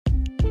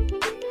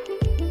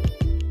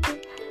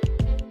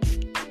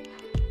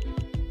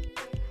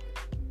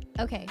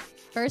Okay,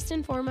 first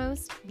and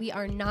foremost, we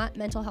are not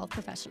mental health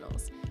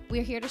professionals.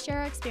 We're here to share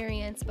our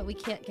experience, but we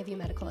can't give you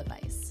medical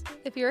advice.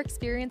 If you're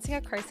experiencing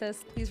a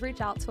crisis, please reach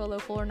out to a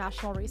local or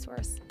national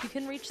resource. You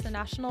can reach the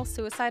National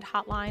Suicide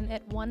Hotline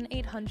at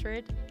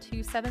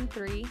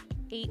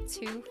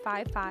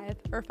 1-800-273-8255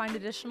 or find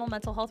additional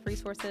mental health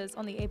resources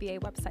on the ABA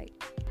website.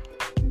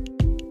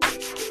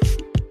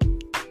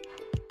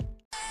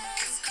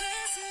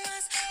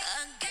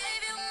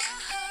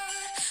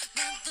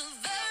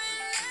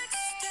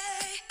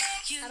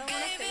 I don't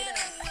want to say it.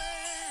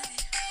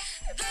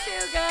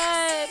 Too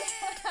good.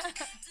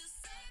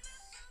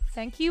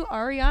 Thank you,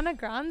 Ariana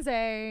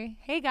Grande.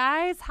 Hey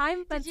guys, hi.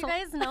 Did you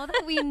guys know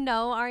that we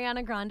know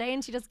Ariana Grande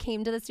and she just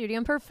came to the studio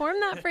and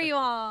performed that for you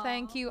all?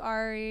 Thank you,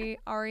 Ari.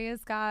 Ari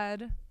is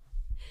God.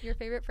 Your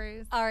favorite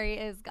phrase? Ari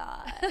is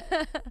God.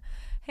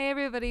 Hey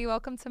everybody,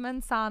 welcome to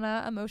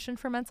Mensana, a motion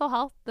for mental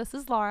health. This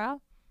is Laura.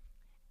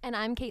 And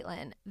I'm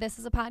Caitlin. This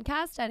is a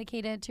podcast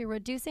dedicated to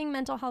reducing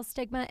mental health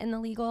stigma in the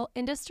legal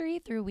industry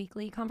through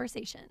weekly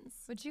conversations.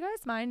 Would you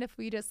guys mind if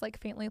we just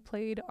faintly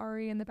played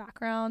Ari in the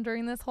background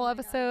during this whole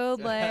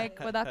episode?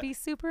 Would that be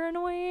super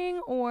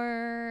annoying?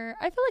 Or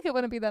I feel like it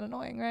wouldn't be that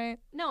annoying, right?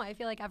 No, I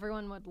feel like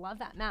everyone would love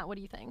that. Matt, what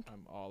do you think?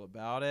 I'm all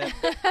about it.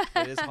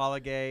 It is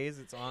holidays.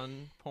 It's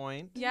on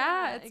point.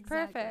 Yeah, it's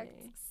exactly.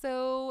 perfect.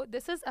 So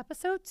this is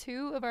episode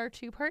 2 of our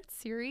 2-part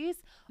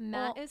series.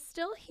 Matt is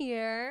still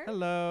here.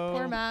 Hello.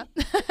 Poor Matt.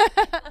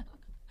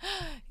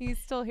 He's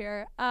still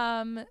here.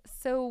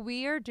 So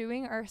we are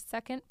doing our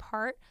second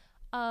part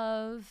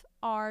of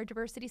our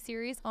diversity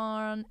series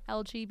on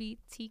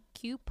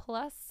LGBTQ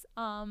plus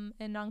and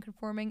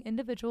nonconforming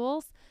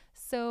individuals.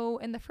 So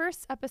in the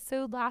first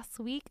episode last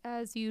week,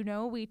 as you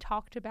know, we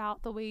talked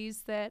about the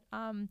ways that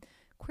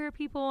queer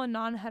people and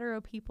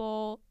non-hetero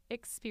people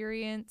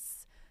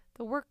experience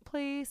the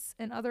workplace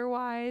and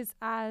otherwise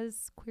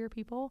as queer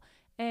people,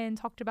 and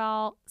talked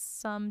about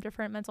some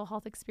different mental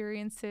health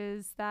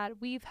experiences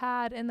that we've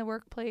had in the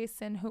workplace,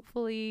 and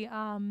hopefully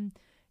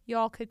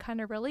y'all could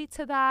kind of relate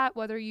to that,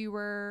 whether you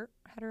were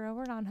hetero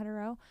or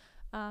non-hetero.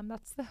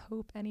 That's the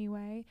hope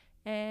anyway.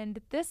 And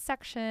this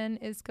section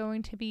is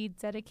going to be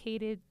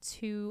dedicated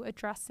to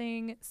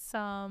addressing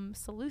some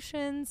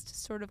solutions to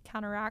sort of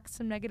counteract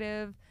some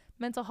negative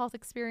mental health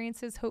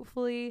experiences,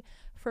 hopefully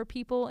for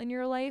people in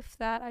your life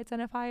that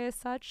identify as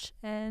such.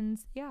 And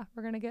yeah,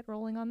 we're going to get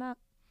rolling on that.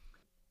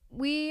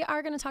 We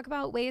are going to talk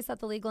about ways that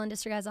the legal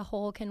industry as a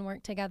whole can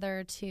work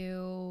together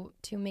to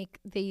make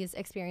these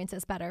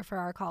experiences better for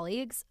our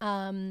colleagues.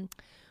 This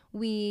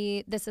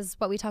is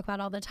what we talk about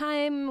all the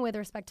time with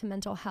respect to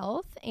mental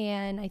health,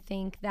 and I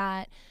think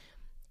that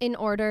in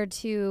order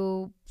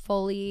to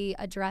fully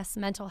address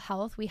mental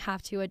health, we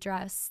have to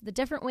address the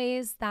different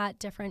ways that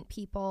different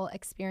people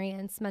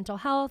experience mental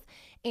health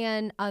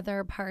and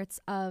other parts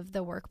of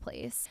the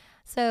workplace.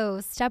 So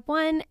step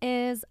 1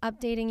 is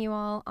updating you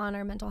all on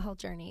our mental health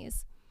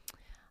journeys.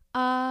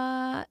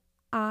 I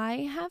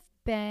have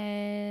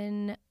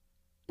been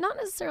not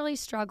necessarily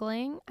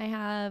struggling. I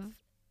have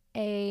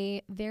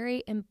a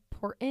very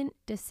important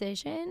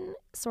decision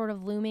sort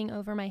of looming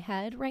over my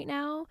head right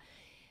now.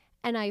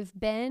 And I've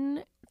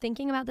been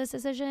thinking about this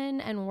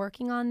decision and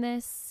working on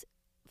this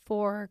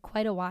for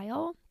quite a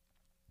while.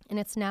 And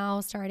it's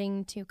now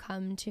starting to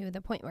come to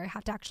the point where I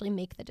have to actually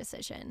make the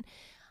decision.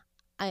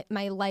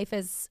 My life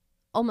is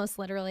almost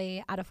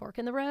literally at a fork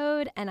in the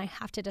road, and I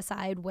have to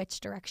decide which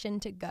direction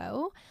to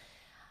go.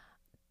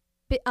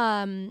 But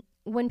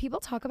when people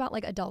talk about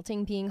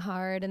adulting being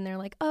hard and they're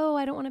like, oh,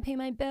 I don't want to pay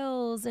my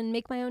bills and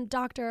make my own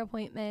doctor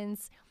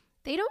appointments,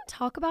 they don't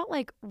talk about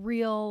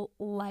real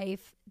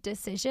life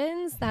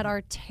decisions that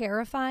are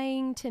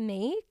terrifying to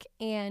make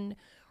and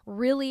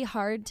really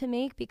hard to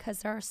make because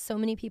there are so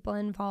many people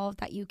involved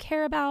that you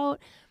care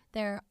about.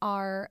 There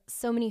are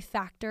so many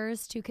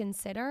factors to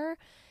consider,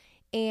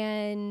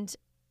 and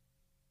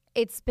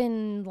it's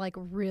been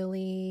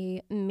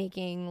really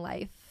making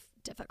life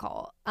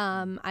difficult.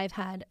 I've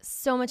had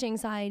so much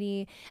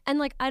anxiety,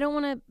 and I don't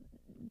want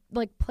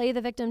to play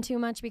the victim too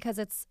much because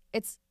it's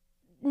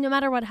no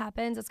matter what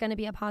happens, it's going to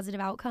be a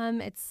positive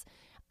outcome.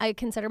 I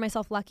consider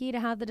myself lucky to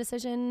have the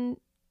decision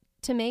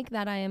to make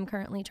that I am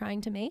currently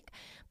trying to make,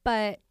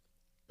 but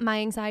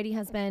my anxiety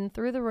has been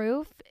through the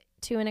roof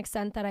to an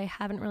extent that I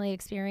haven't really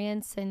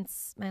experienced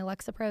since my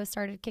Lexapro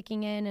started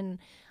kicking in and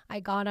I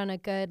got on a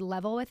good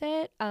level with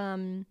it.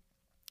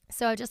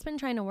 So I've just been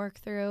trying to work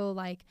through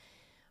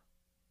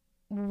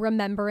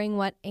remembering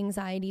what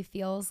anxiety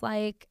feels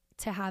like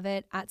to have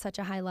it at such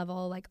a high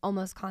level,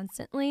 almost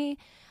constantly.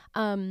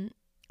 I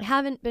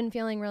haven't been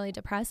feeling really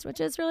depressed, which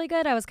is really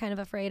good. I was kind of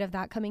afraid of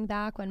that coming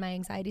back when my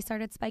anxiety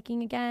started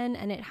spiking again,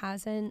 and it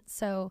hasn't.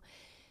 So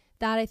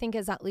that I think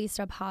is at least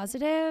a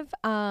positive.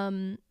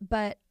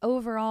 But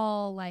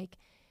overall,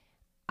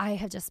 I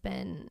have just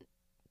been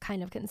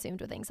kind of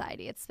consumed with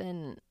anxiety. It's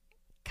been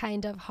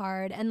kind of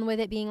hard. And with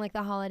it being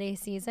the holiday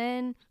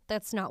season,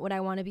 that's not what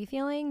I want to be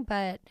feeling,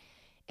 but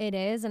it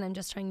is. And I'm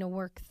just trying to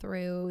work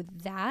through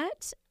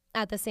that.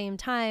 at the same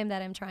time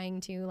that I'm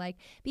trying to like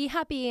be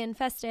happy and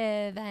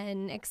festive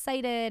and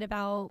excited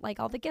about like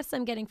all the gifts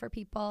I'm getting for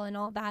people and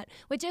all that,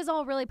 which is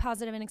all really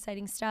positive and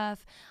exciting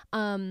stuff.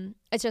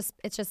 It's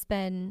just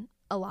been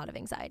a lot of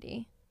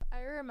anxiety. I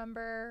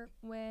remember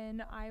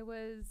when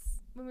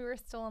we were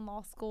still in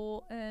law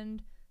school,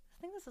 and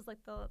I think this was like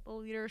the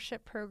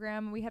leadership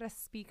program. We had a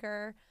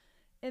speaker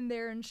in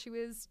there, and she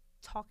was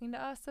talking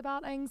to us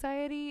about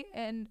anxiety,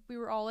 and we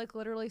were all like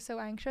literally so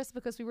anxious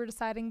because we were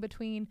deciding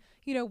between,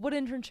 you know, what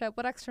internship,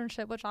 what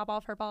externship, what job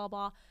offer, blah,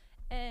 blah, blah.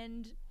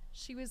 And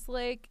she was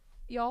like,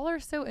 y'all are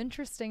so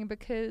interesting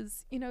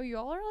because, you know,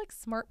 y'all are like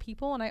smart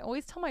people. And I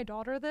always tell my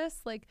daughter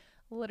this, like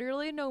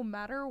literally no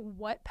matter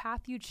what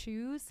path you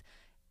choose,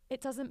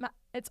 it doesn't matter.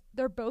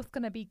 They're both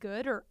going to be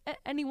good, or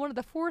any one of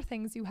the four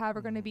things you have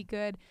are going to be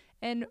good.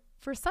 And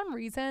for some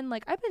reason,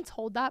 like I've been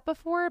told that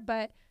before,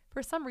 but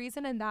for some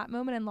reason in that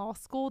moment in law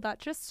school, that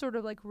just sort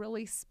of like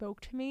really spoke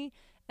to me.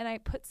 And I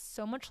put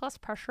so much less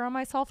pressure on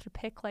myself to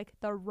pick like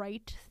the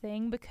right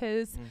thing,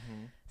 because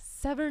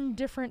 7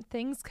 different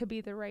things could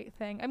be the right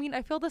thing. I mean,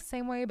 I feel the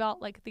same way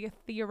about like the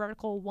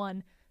theoretical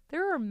one.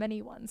 There are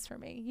many ones for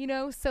me, you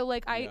know? So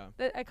like I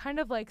kind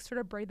of like sort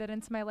of braid that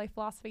into my life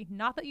philosophy.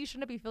 Not that you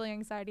shouldn't be feeling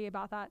anxiety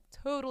about that.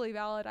 Totally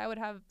valid. I would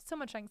have so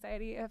much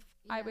anxiety if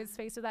I was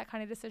faced with that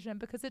kind of decision,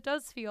 because it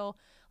does feel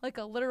like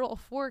a literal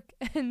fork.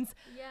 And,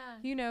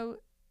 you know,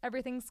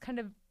 everything's kind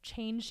of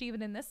changed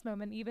even in this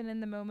moment, even in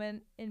the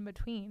moment in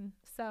between.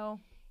 So,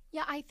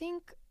 yeah, I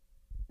think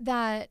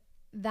that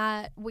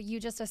what you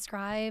just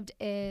described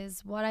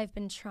is what I've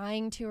been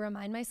trying to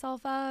remind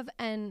myself of,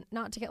 and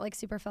not to get like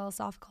super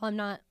philosophical. I'm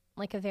not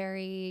like a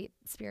very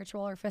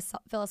spiritual or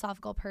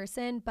philosophical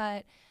person,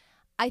 but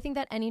I think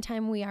that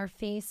anytime we are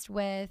faced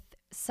with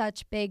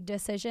such big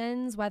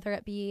decisions, whether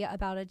it be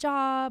about a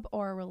job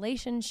or a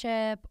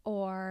relationship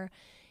or,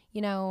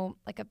 you know,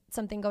 like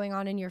something going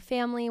on in your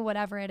family,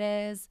 whatever it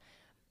is,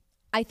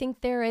 I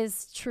think there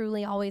is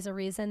truly always a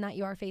reason that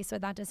you are faced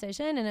with that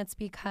decision, and it's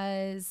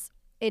because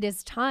it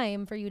is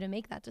time for you to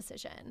make that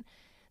decision.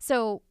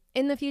 So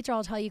in the future,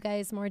 I'll tell you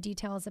guys more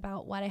details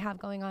about what I have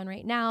going on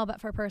right now,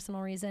 but for personal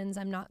reasons,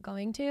 I'm not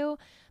going to.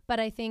 But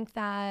I think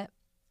that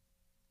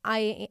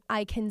I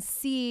can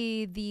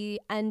see the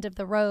end of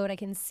the road. I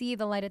can see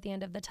the light at the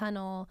end of the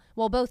tunnel.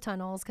 Well, both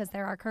tunnels, because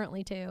there are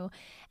currently 2.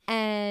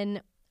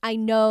 And I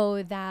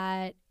know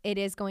that it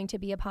is going to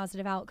be a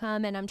positive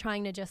outcome. And I'm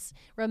trying to just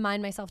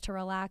remind myself to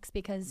relax,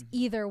 because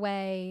either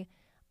way,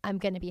 I'm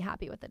going to be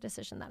happy with the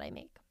decision that I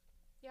make.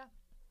 Yeah,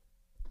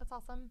 that's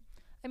awesome.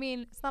 I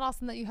mean, it's not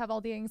awesome that you have all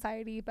the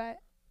anxiety, but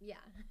yeah,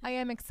 I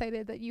am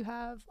excited that you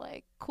have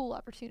like cool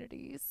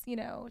opportunities, you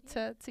know,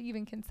 to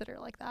even consider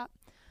like that.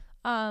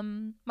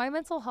 My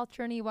mental health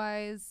journey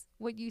wise,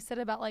 what you said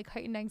about like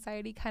heightened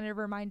anxiety kind of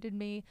reminded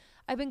me,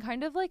 I've been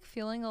kind of like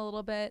feeling a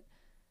little bit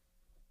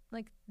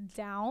like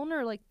down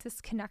or like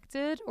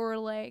disconnected, or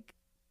like,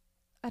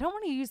 I don't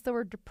want to use the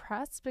word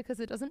depressed because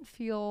it doesn't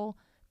feel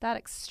that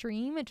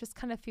extreme. It just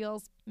kind of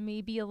feels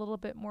maybe a little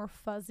bit more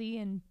fuzzy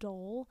and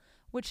dull,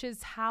 which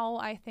is how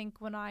I think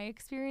when I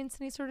experience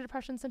any sort of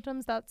depression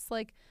symptoms, that's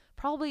like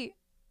probably,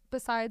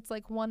 besides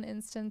like one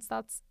instance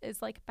that's as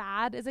like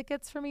bad as it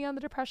gets for me on the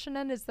depression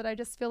end, is that I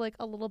just feel like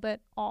a little bit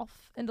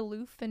off and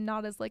aloof and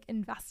not as like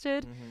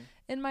invested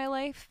in my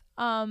life.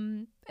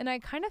 And I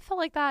kind of felt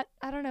like that,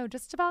 I don't know,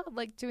 just about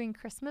like doing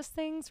Christmas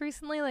things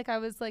recently. Like I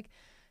was like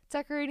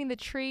decorating the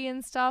tree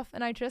and stuff,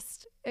 and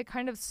it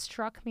kind of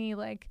struck me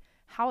like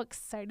how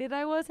excited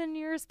I was in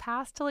years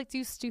past to like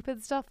do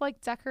stupid stuff like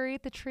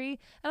decorate the tree.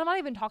 And I'm not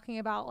even talking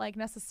about like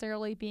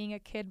necessarily being a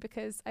kid,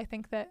 because I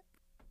think that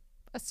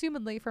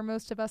assumedly for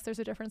most of us, there's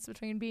a difference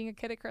between being a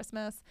kid at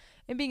Christmas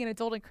and being an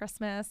adult at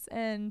Christmas.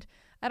 And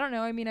I don't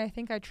know. I mean, I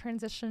think I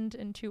transitioned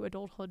into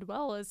adulthood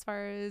well, as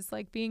far as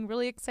like being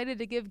really excited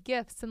to give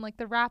gifts and like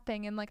the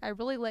wrapping, and like I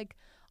really like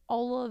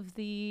all of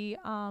the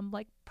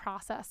like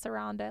process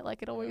around it.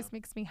 Like it always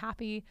makes me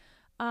happy.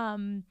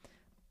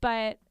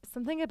 But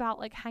something about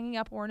like hanging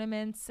up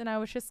ornaments, and I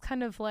was just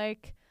kind of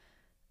like,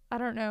 I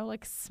don't know,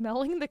 like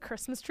smelling the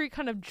Christmas tree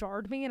kind of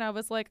jarred me. And I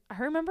was like, I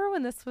remember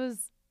when this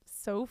was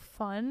so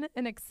fun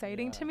and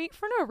exciting to me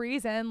for no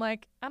reason.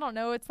 Like, I don't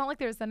know. It's not like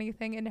there's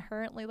anything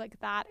inherently like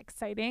that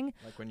exciting.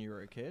 Like when you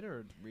were a kid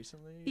or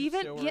recently?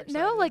 Even,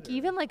 no, like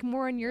even like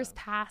more in years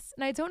past.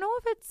 And I don't know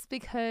if it's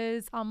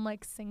because I'm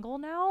like single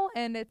now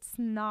and it's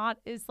not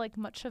as like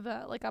much of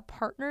a like a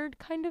partnered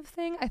kind of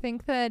thing. I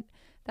think that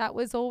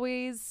was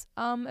always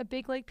a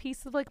big like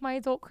piece of like my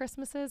adult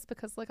Christmases,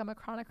 because like I'm a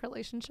chronic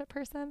relationship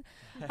person.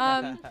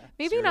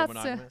 Maybe not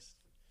so.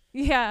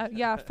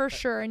 Yeah, for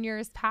sure in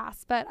years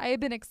past. But I have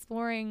been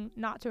exploring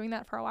not doing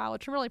that for a while,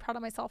 which I'm really proud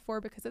of myself for,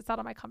 because it's out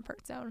of my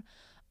comfort zone.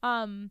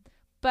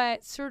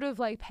 But sort of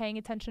like paying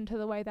attention to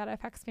the way that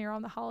affects me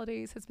around the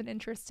holidays has been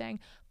interesting.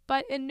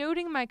 But in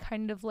noting my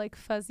kind of like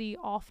fuzzy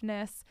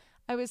offness,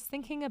 I was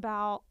thinking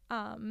about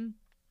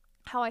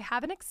how I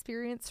haven't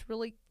experienced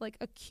really like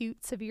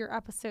acute severe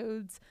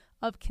episodes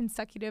of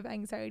consecutive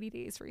anxiety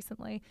days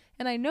recently.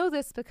 And I know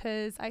this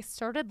because I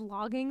started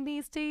logging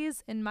these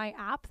days in my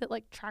app that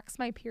like tracks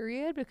my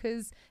period,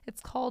 because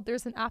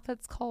there's an app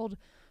that's called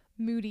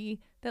Moody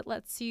that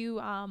lets you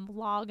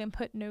log and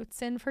put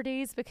notes in for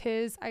days,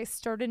 because I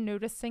started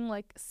noticing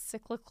like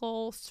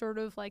cyclical sort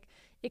of like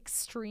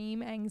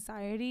extreme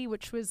anxiety,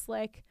 which was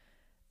like,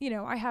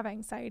 I have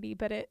anxiety,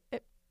 but it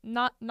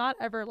not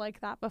ever like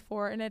that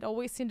before, and it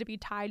always seemed to be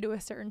tied to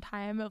a certain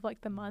time of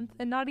like the month,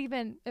 and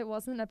it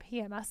wasn't a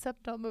PMS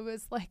symptom, it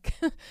was like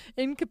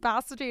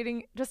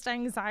incapacitating just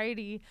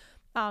anxiety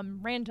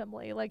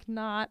randomly, like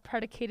not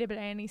predicated by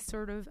any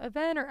sort of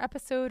event or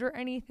episode or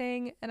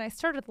anything. And I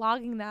started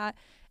logging that,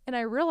 and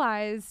I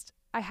realized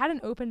I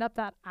hadn't opened up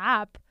that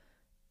app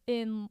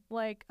in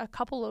like a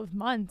couple of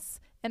months,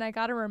 and I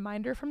got a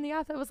reminder from the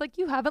app that was like,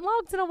 you haven't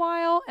logged in a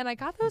while. And I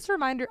get those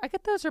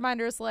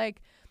reminders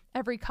like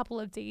every couple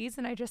of days,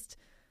 and I just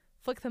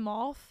flick them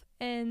off.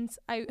 And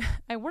I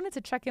wanted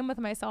to check in with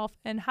myself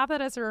and have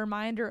that as a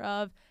reminder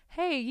of,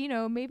 hey,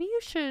 maybe you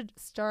should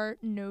start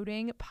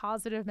noting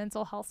positive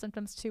mental health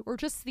symptoms too, or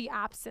just the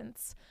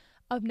absence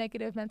of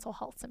negative mental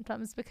health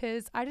symptoms,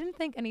 because I didn't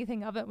think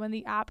anything of it when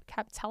the app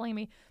kept telling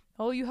me,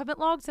 oh, you haven't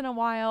logged in a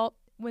while,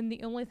 when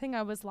the only thing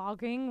I was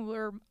logging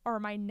are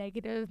my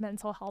negative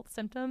mental health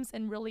symptoms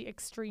and really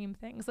extreme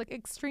things, like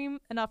extreme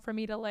enough for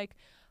me to like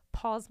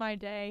pause my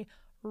day,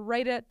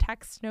 write a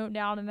text note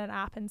down in an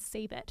app and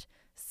save it.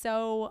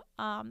 So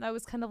I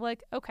was kind of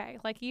like, okay,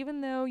 like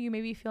even though you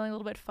may be feeling a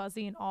little bit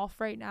fuzzy and off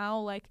right now,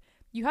 like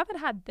you haven't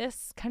had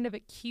this kind of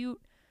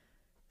acute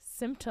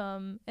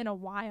symptom in a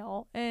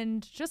while.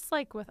 And just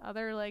like with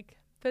other like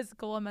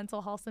physical and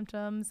mental health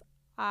symptoms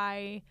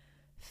I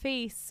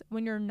face,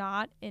 when you're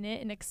not in it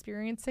and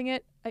experiencing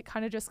it, it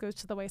kind of just goes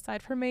to the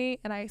wayside for me.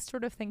 And I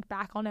sort of think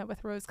back on it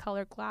with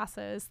rose-colored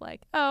glasses,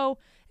 like, oh,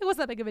 it wasn't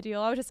that big of a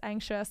deal, I was just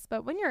anxious.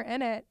 But when you're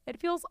in it, it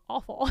feels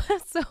awful.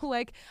 So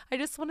like I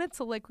just wanted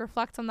to like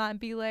reflect on that and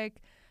be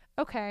like,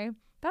 okay,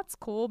 that's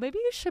cool, maybe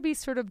you should be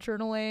sort of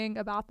journaling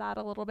about that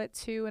a little bit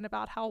too, and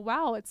about how,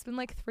 wow, it's been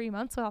like 3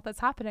 months without this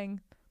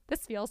happening.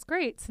 This feels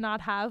great to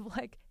not have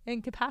like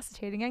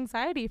incapacitating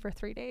anxiety for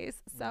 3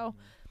 days. So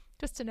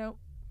just a note.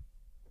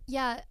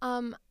 Yeah,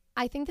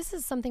 I think this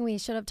is something we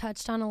should have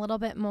touched on a little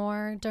bit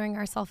more during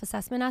our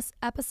self-assessment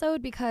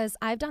episode, because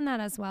I've done that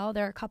as well.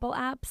 There are a couple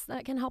apps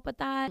that can help with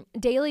that.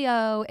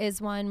 Dailyo is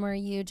one where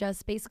you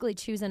just basically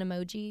choose an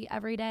emoji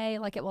every day.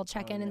 Like it will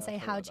check in and say,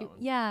 how'd you,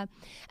 yeah.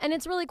 And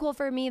it's really cool.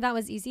 For me, that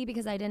was easy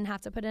because I didn't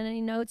have to put in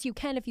any notes. You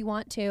can if you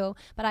want to,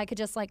 but I could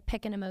just like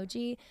pick an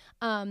emoji.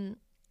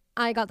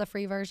 I got the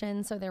free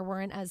version, so there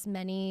weren't as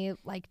many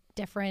like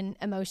different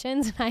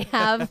emotions. I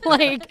have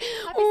like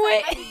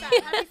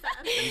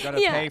you gotta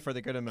pay for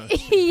the good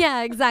emotions.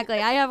 Yeah, exactly.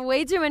 I have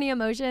way too many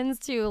emotions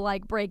to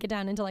like break it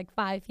down into like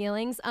 5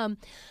 feelings.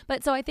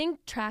 But so I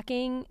think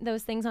tracking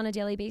those things on a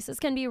daily basis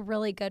can be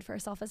really good for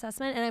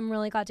self-assessment, and I'm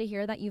really glad to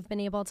hear that you've been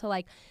able to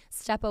like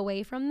step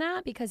away from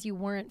that because you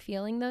weren't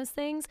feeling those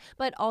things,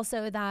 but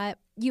also that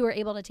you were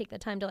able to take the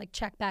time to like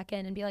check back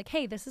in and be like,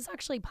 hey, this is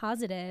actually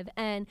positive.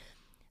 And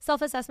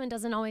self-assessment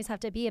doesn't always have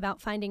to be about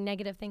finding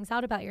negative things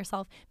out about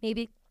yourself.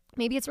 Maybe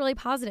it's really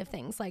positive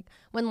things. Like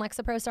when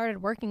Lexapro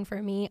started working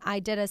for me, I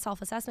did a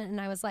self-assessment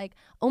and I was like,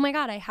 oh my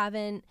God, I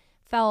haven't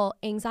felt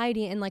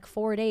anxiety in like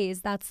 4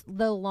 days. That's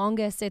the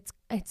longest it's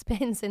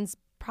been since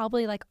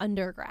probably like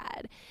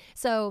undergrad.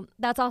 So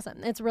that's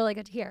awesome. It's really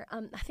good to hear.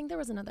 I think there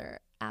was another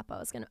app I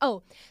was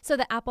so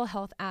the Apple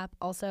Health app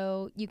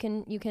also, you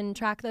can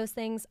track those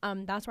things.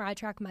 That's where I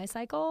track my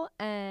cycle,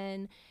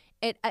 and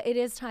it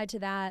is tied to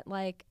that,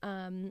 like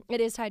it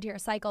is tied to your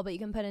cycle, but you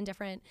can put in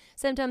different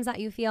symptoms that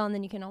you feel, and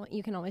then you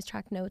can always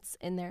track notes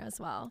in there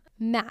as well.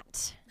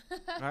 Matt.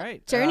 All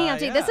right. Journey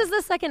update. Yeah. This is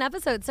the second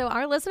episode, so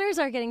our listeners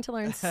are getting to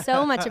learn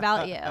so much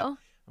about you.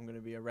 I'm going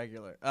to be a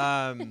regular.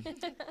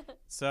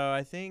 So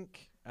I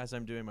think as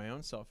I'm doing my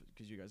own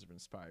because you guys have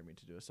inspired me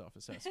to do a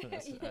self-assessment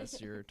as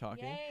you're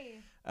talking. Yay.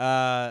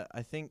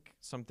 I think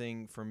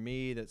something for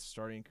me that's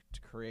starting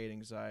to create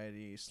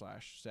anxiety /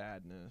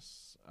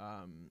 sadness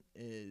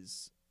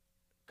is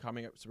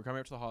coming up. So we're coming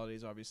up to the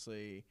holidays,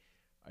 obviously.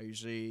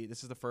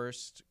 This is the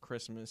first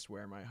Christmas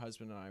where my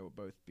husband and I will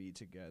both be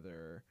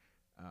together,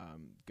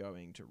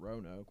 going to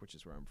Roanoke, which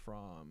is where I'm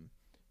from,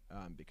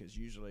 because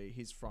usually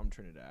he's from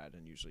Trinidad,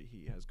 and usually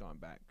he has gone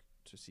back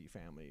to see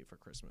family for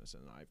Christmas,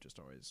 and I've just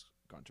always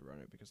gone to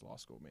Roanoke because law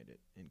school made it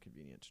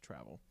inconvenient to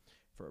travel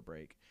for a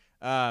break.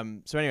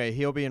 So anyway,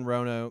 he'll be in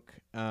Roanoke,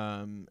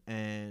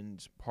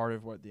 and part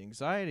of what the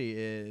anxiety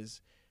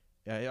is,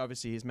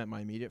 obviously he's met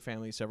my immediate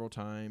family several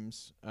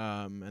times,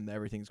 and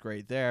everything's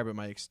great there, but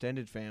my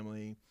extended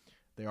family,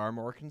 they are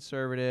more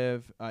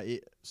conservative.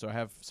 So I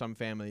have some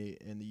family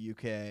in the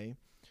UK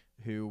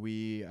who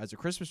we, as a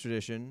Christmas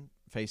tradition,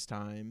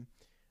 FaceTime,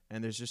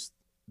 and there's just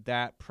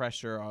that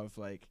pressure of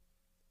like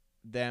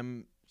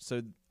them.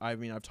 So I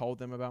mean, I've told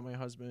them about my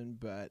husband,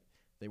 but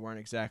they weren't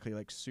exactly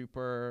like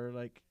super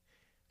like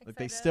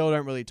they still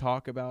don't really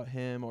talk about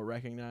him or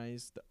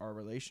recognize our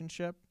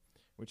relationship,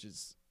 which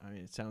is, I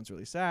mean, it sounds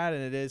really sad,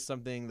 and it is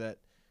something that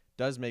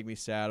does make me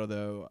sad,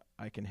 although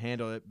I can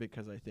handle it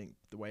because I think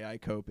the way I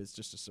cope is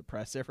just to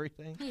suppress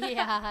everything.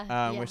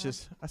 Yeah. Which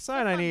is a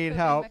sign a I fun need coping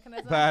help.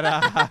 mechanism.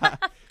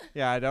 But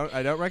yeah, I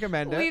don't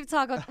recommend it. We've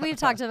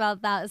talked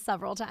about that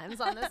several times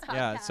on this podcast.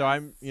 Yeah, so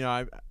I'm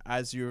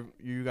as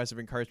you guys have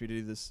encouraged me to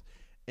do this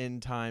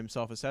in time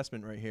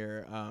self-assessment right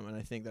here, and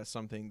I think that's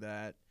something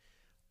that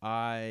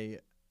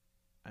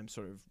I'm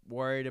sort of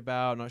worried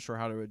about, not sure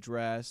how to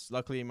address.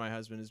 Luckily, my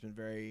husband has been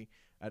very.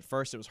 At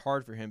first, it was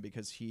hard for him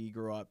because he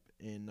grew up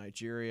in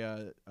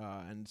Nigeria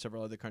and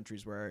several other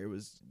countries where it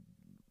was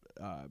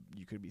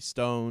you could be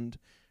stoned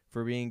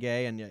for being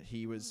gay, and yet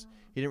he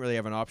didn't really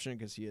have an option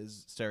because he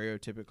is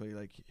stereotypically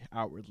like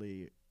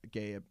outwardly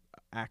gay,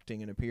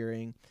 acting and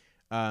appearing.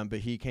 But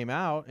he came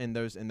out in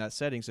that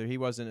setting, so he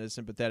wasn't as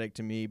sympathetic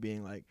to me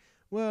being like,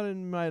 well,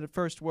 in my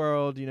first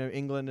world,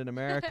 England and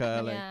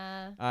America, like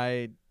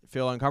I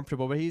feel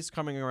uncomfortable. But he's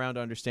coming around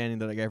to understanding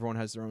that like everyone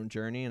has their own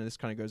journey, and this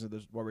kind of goes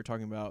into what we're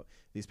talking about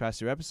these past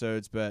 2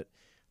 episodes. But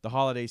the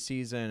holiday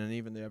season, and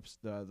even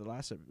the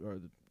last or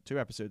the 2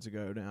 episodes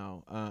ago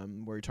now,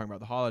 where you're talking about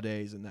the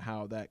holidays and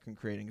how that can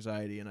create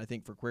anxiety. And I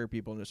think for queer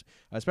people,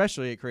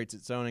 especially, it creates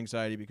its own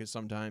anxiety because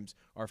sometimes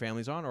our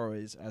families aren't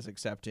always as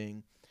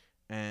accepting,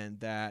 and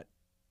that.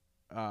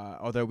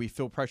 Although we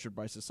feel pressured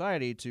by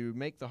society to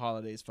make the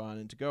holidays fun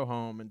and to go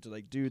home and to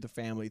like do the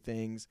family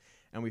things,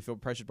 and we feel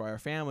pressured by our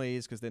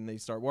families because then they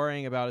start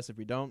worrying about us if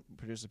we don't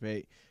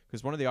participate.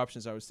 Because one of the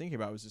options I was thinking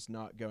about was just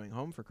not going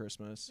home for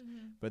Christmas,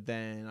 but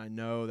then I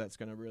know that's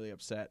going to really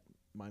upset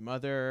my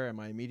mother and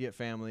my immediate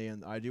family,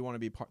 and I do want to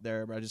be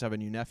there, but I just have a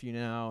new nephew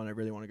now, and I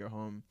really want to go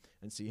home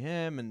and see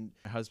him. And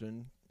my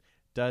husband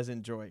does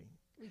enjoy,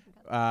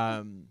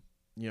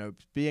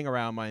 being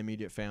around my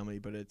immediate family,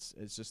 but it's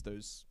just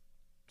those.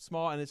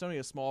 Small, and it's only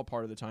a small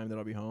part of the time that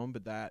I'll be home,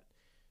 but that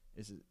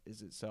is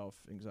itself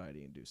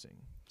anxiety inducing.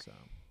 So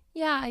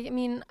yeah, I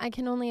mean, I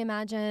can only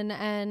imagine,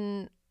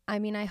 and I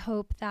mean, I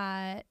hope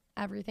that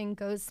everything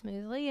goes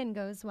smoothly and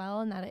goes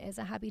well, and that it is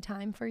a happy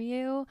time for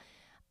you.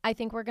 I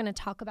think we're going to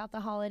talk about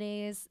the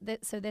holidays.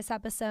 So this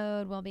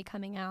episode will be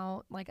coming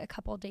out like a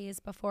couple days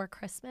before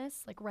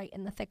Christmas, like right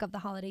in the thick of the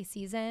holiday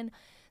season.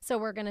 So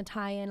we're going to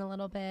tie in a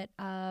little bit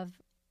of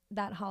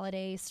that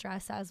holiday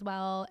stress as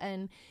well,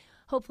 and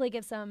hopefully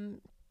give some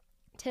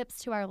tips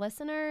to our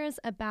listeners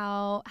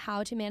about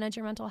how to manage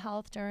your mental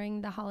health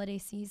during the holiday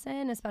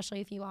season, especially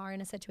if you are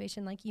in a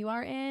situation like you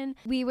are in.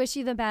 We wish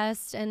you the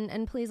best,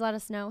 and please let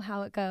us know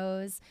how it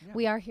goes. Yeah.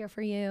 We are here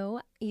for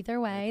you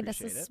either way.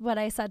 This is what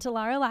I said to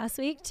Lara last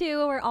week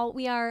too.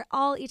 We are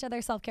all each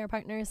other's self-care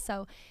partners,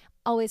 so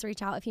always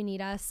reach out if you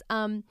need us.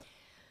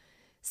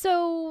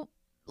 So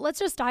let's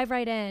just dive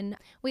right in.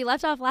 We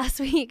left off last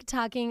week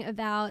talking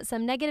about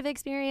some negative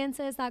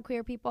experiences that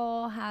queer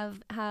people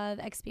have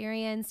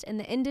experienced in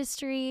the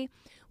industry.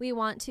 We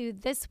want to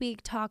this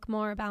week talk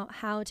more about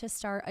how to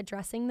start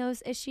addressing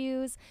those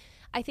issues.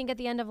 I think at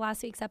the end of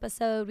last week's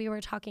episode, we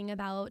were talking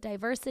about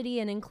diversity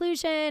and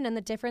inclusion and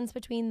the difference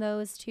between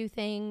those two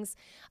things,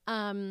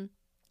 and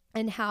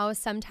how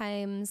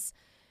sometimes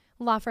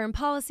law firm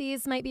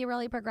policies might be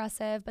really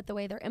progressive, but the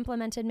way they're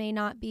implemented may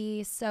not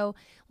be. So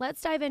let's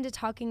dive into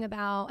talking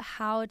about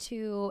how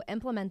to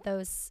implement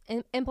those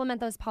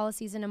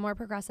policies in a more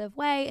progressive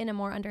way, in a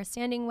more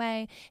understanding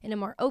way, in a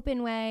more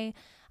open way.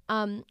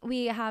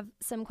 We have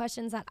some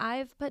questions that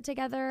I've put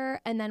together,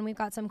 and then we've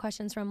got some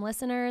questions from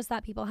listeners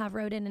that people have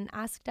wrote in and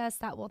asked us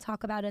that we'll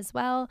talk about as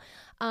well.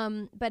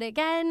 But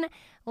again,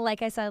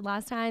 like I said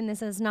last time,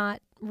 this is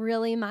not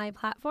really my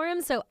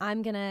platform, so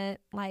I'm gonna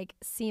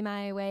see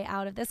my way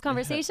out of this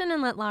conversation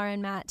and let Lara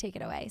and Matt take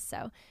it away.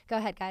 So go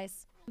ahead,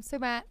 guys. So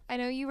Matt, I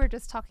know you were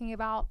just talking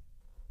about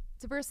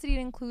diversity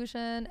and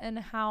inclusion and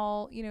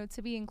how,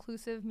 to be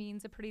inclusive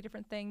means a pretty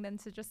different thing than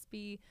to just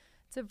be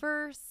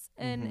diverse.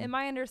 And in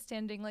my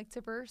understanding,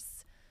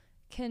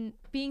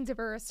 being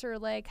diverse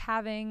or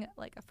having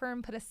a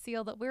firm put a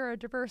seal that we're a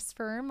diverse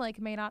firm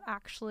may not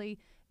actually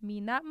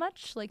mean that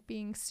much,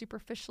 being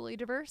superficially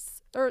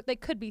diverse, or they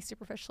could be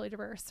superficially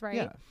diverse, right?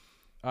 Yeah.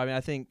 I mean, I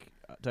think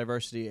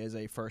diversity is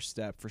a first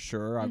step for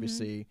sure.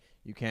 Obviously,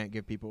 you can't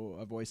give people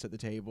a voice at the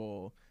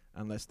table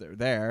unless they're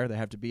there. They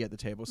have to be at the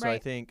table. So I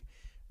think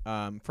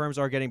firms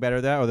are getting better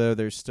at that, although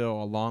there's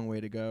still a long way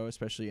to go,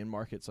 especially in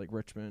markets like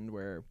Richmond,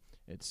 where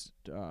it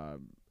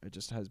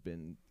just has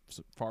been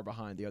far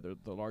behind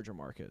the larger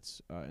markets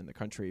in the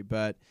country.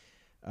 But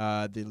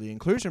the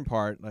inclusion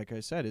part, like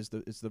I said, is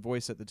the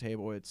voice at the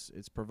table.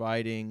 It's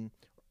providing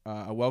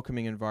a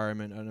welcoming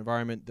environment, an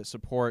environment that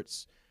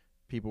supports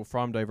people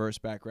from diverse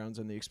backgrounds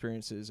and the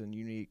experiences and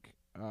unique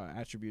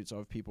attributes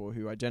of people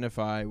who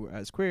identify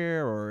as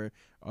queer or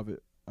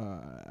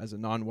as a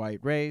non-white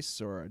race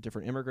or a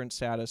different immigrant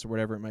status or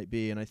whatever it might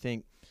be. And I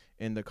think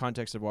in the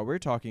context of what we're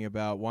talking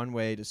about, one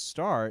way to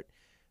start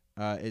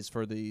is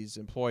for these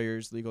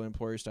legal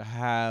employers, to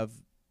have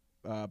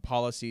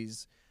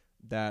policies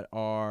that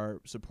are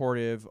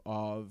supportive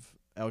of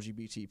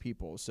LGBT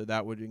people. So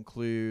that would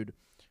include,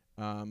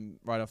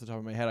 right off the top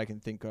of my head, I can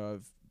think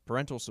of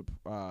parental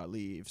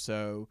leave.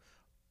 So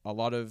a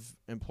lot of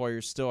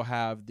employers still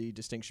have the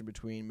distinction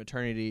between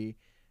maternity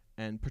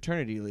and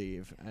paternity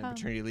leave, and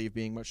paternity leave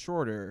being much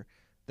shorter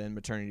than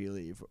maternity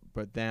leave.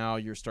 But now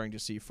you're starting to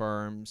see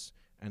firms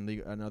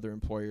and other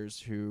employers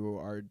who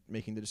are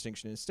making the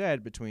distinction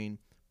instead between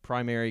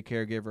primary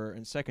caregiver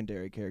and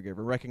secondary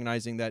caregiver,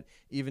 recognizing that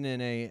even in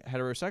a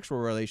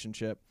heterosexual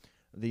relationship,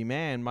 the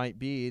man might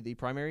be the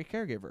primary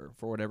caregiver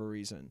for whatever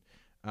reason.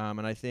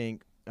 And I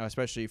think,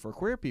 especially for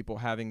queer people,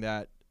 having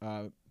that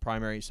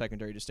primary,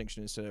 secondary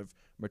distinction instead of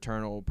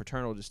maternal,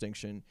 paternal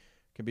distinction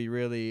can be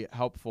really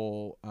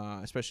helpful,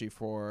 especially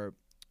for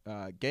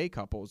gay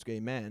couples, gay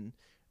men,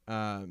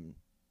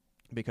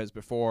 because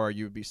before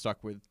you would be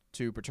stuck with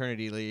 2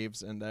 paternity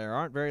leaves and they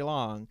aren't very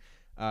long,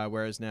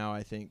 whereas now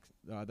I think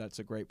that's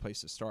a great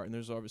place to start. And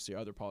there's obviously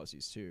other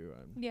policies too.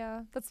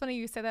 Yeah, that's funny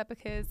you say that,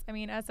 because I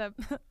mean,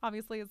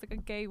 obviously as like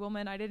a gay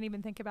woman, I didn't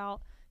even think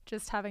about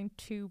just having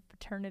 2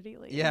 paternity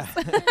leaves. Yeah.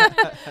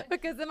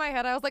 Because in my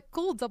head I was like,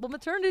 cool, double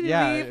maternity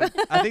leave.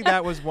 I think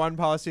that was one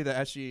policy that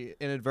actually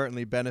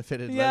inadvertently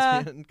benefited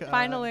lesbian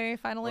finally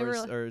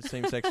or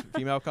same-sex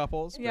female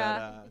couples.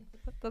 Yeah.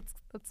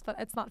 That's fun.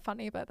 It's not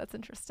funny, but that's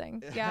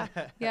interesting. Yeah.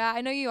 Yeah.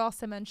 I know you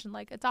also mentioned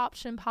like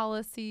adoption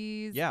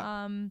policies.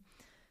 Yeah.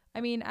 I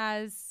mean,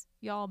 as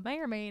y'all may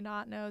or may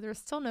not know, there's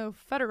still no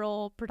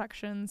federal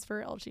protections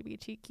for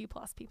LGBTQ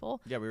plus people.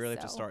 Yeah, we really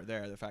have to start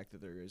there. The fact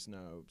that there is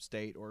no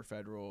state or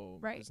federal,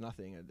 there's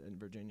nothing in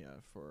Virginia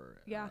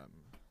for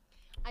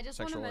I just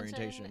want to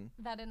mention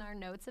that in our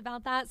notes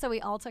about that, so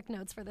we all took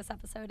notes for this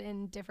episode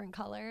in different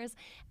colors,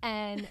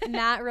 and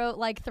Matt wrote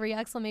like 3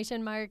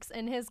 exclamation marks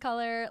in his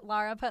color,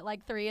 Laura put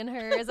like 3 in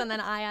hers, and then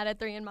I added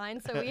 3 in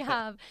mine. So we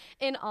have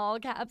in all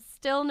caps,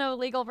 still no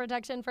legal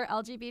protection for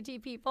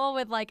LGBT people,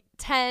 with like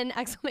 10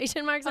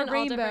 exclamation marks in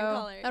all different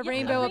colors. A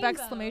rainbow of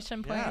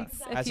exclamation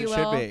points, exactly. if you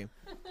will. As it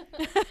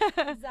should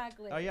be.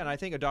 Exactly. Oh yeah, and I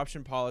think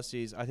adoption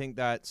policies, I think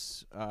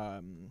that's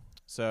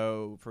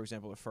so, for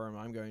example, the firm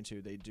I'm going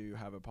to, they do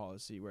have a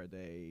policy where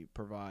they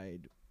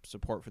provide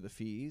support for the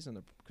fees, and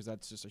because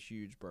that's just a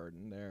huge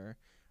burden there.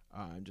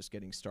 Just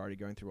getting started,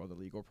 going through all the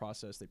legal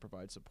process, they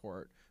provide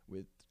support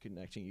with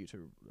connecting you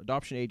to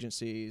adoption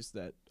agencies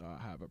that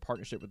have a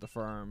partnership with the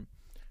firm,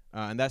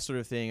 and that sort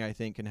of thing. I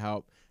think can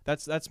help.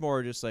 That's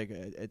more just like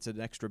it's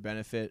an extra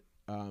benefit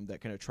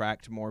that can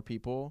attract more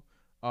people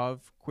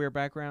of queer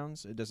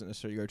backgrounds. It doesn't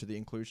necessarily go to the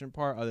inclusion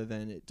part, other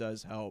than it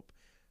does help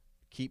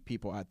keep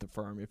people at the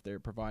firm if they're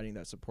providing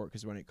that support.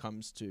 Because when it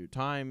comes to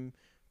time,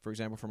 for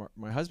example, for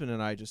my husband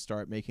and I just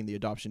start making the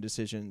adoption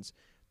decisions,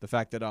 the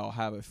fact that I'll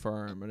have a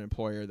firm, an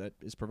employer that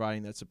is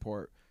providing that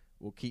support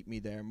will keep me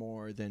there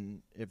more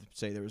than if,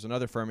 say, there was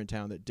another firm in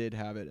town that did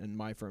have it and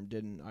my firm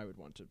didn't. I would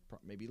want to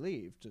maybe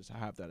leave just to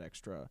have that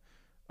extra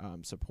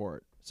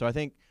support. So I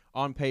think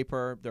on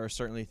paper, there are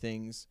certainly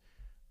things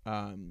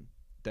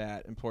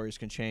that employers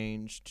can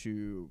change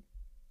to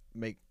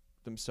make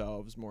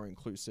themselves more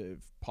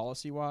inclusive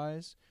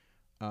policy-wise,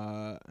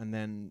 and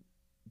then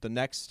the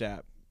next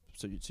step,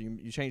 so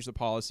you change the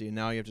policy, and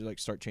now you have to like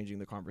start changing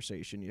the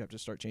conversation. You have to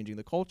start changing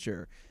the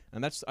culture,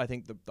 and that's, I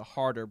think, the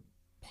harder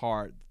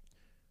part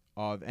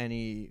of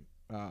any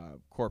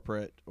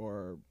corporate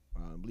or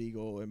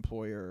legal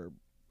employer.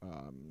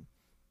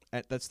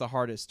 That's the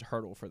hardest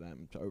hurdle for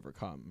them to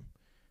overcome,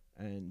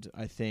 and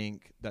I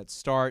think that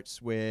starts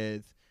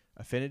with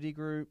affinity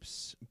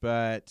groups,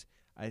 but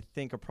I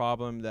think a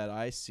problem that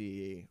I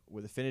see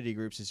with affinity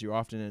groups is you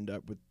often end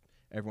up with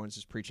everyone's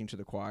just preaching to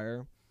the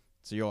choir.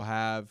 So you'll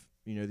have,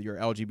 your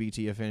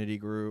LGBT affinity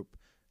group,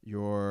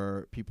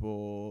 your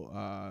people,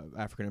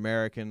 African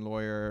American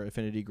lawyer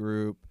affinity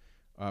group,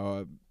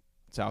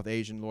 South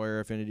Asian lawyer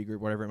affinity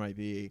group, whatever it might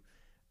be.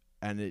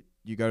 And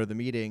you go to the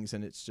meetings,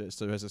 and it's just,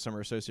 so as a summer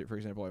associate, for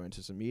example, I went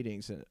to some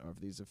meetings of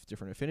these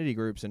different affinity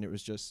groups, and it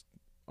was just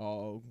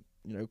all,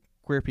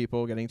 queer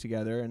people getting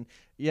together. And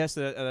yes,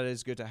 that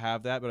is good to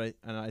have that, but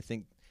I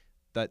think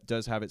that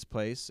does have its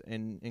place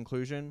in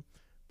inclusion.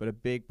 But a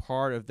big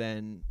part of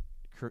then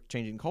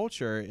changing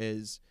culture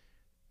is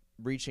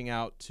reaching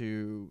out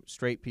to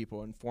straight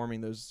people and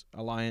forming those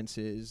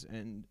alliances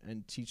and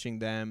teaching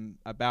them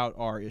about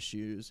our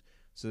issues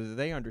so that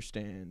they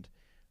understand,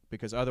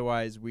 because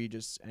otherwise we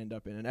just end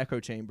up in an echo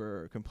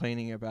chamber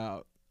complaining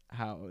about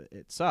how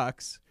it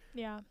sucks.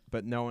 Yeah.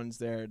 But no one's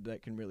there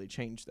that can really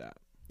change that.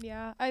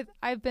 Yeah,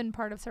 I've been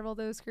part of several of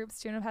those groups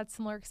too, and I've had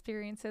similar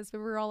experiences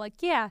where we're all like,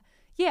 yeah,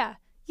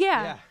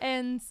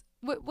 and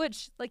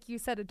which, like you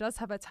said, it does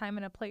have a time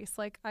and a place.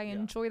 Like I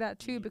enjoy that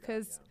too,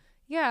 because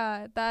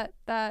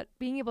that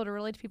being able to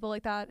relate to people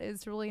like that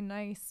is really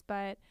nice.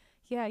 But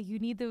yeah, you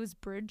need those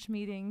bridge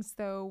meetings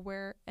though,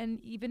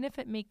 and even if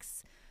it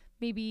makes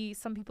maybe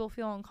some people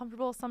feel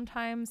uncomfortable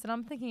sometimes, and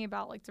I'm thinking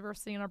about like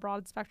diversity on a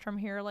broad spectrum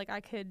here, like I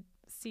could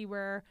see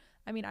where,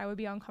 I would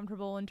be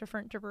uncomfortable in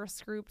different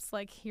diverse groups,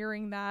 like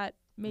hearing that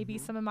maybe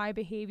some of my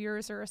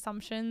behaviors or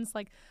assumptions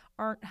like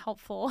aren't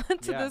helpful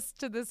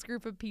to this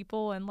group of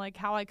people, and like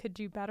how I could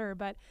do better.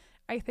 But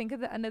I think at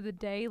the end of the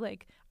day,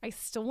 like I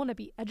still want to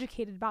be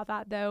educated about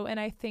that though. And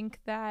I think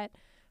that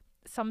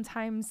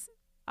sometimes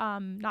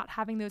not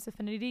having those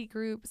affinity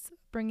groups,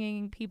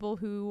 bringing people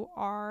who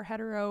are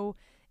hetero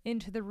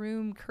into the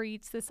room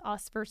creates this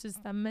us versus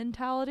them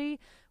mentality,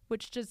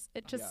 which just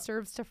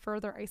serves to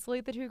further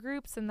isolate the two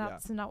groups, and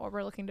that's not what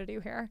we're looking to do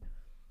here.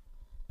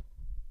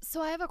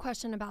 So I have a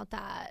question about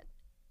that.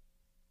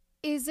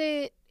 Is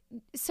it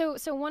so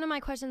one of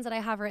my questions that I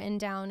have written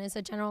down is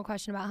a general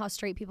question about how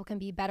straight people can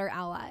be better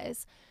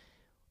allies.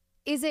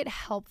 Is it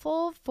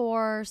helpful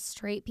for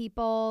straight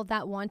people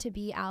that want to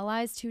be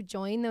allies to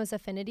join those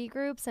affinity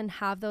groups and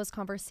have those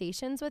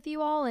conversations with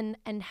you all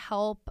and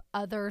help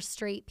other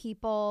straight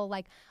people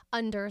like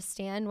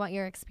understand what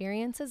your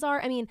experiences are?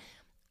 I mean,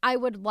 I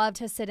would love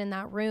to sit in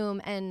that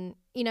room and,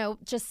 you know,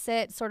 just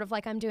sit sort of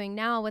like I'm doing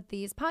now with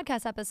these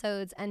podcast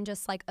episodes and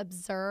just like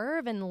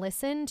observe and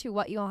listen to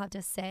what you all have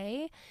to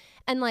say.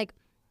 And like,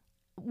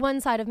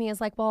 one side of me is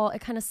like, well, it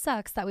kind of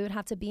sucks that we would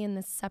have to be in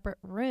this separate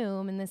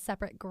room, in this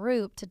separate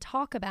group to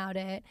talk about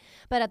it.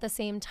 But at the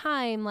same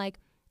time, like,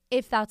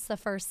 if that's the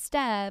first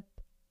step,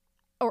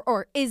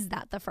 or is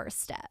that the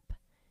first step?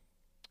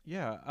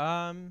 Yeah.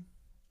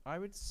 I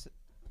would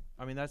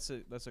I mean, that's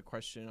a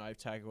question I've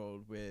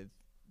tackled with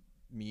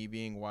me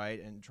being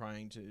white and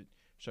trying to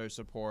show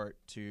support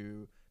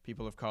to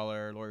people of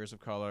color, lawyers of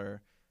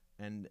color.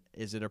 And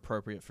is it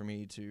appropriate for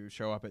me to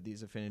show up at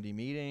these affinity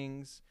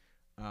meetings?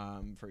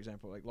 For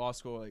example, like law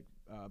school, like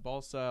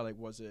Balsa, like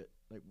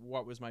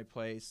what was my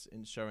place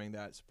in showing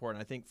that support?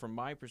 And I think from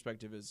my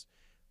perspective as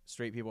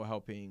straight people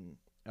helping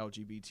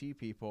LGBT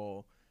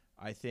people,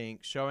 I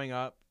think showing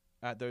up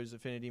at those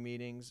affinity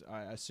meetings,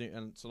 I assume,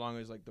 and so long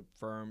as like the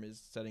firm is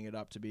setting it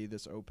up to be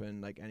this open,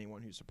 like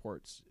anyone who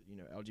supports, you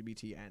know,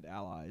 LGBT and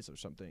allies or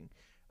something,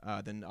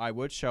 then I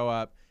would show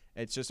up.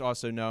 It's just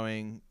also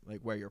knowing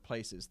like where your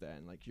place is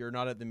then. Like you're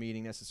not at the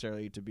meeting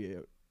necessarily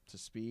to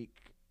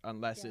speak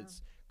unless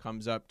it's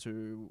comes up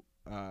to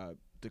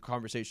the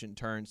conversation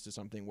turns to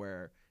something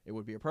where it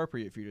would be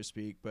appropriate for you to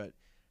speak, but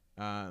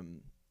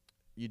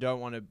you don't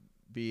want to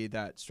be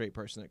that straight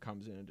person that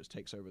comes in and just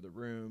takes over the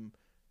room.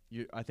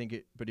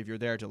 But if you're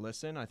there to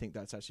listen, I think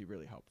that's actually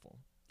really helpful.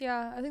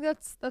 Yeah, I think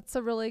that's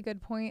a really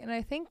good point. And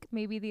I think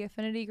maybe the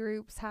affinity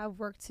groups have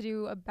work to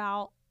do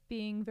about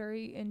being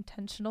very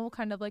intentional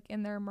kind of like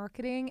in their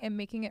marketing and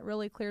making it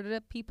really clear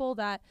to people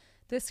that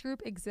this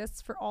group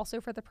exists for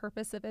the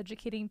purpose of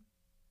educating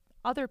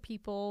other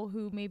people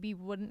who maybe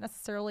wouldn't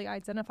necessarily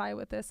identify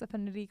with this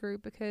affinity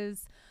group,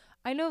 because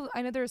I know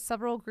there's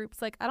several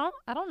groups. Like I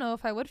don't know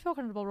if I would feel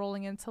comfortable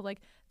rolling into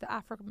like the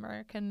African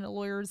American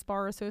Lawyers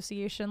Bar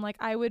Association. Like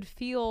I would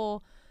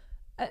feel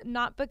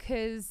not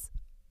because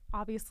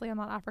obviously I'm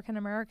not African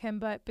American,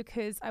 but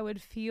because I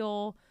would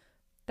feel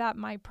that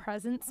my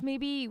presence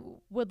maybe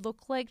would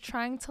look like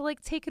trying to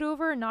like take it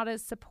over, not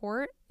as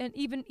support. And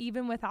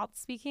even without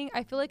speaking,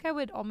 I feel like I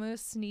would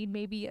almost need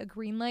maybe a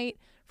green light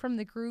from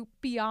the group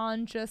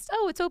beyond just,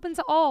 oh, it's open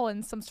to all,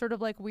 and some sort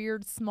of like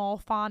weird small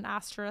font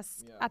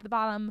asterisk at the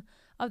bottom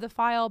of the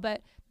file.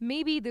 But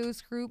maybe those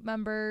group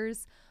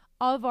members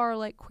of our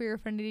like queer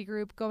affinity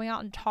group going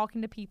out and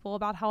talking to people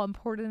about how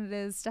important it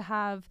is to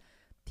have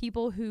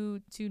people who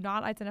do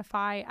not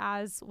identify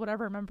as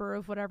whatever member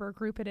of whatever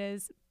group it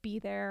is be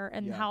there,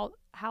 and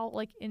how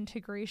like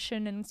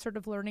integration and sort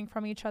of learning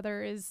from each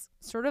other is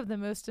sort of the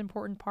most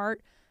important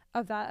part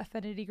of that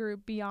affinity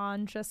group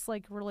beyond just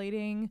like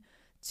relating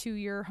to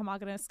your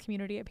homogenous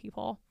community of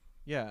people.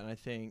 Yeah, and I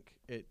think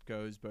it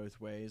goes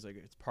both ways. Like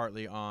it's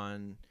partly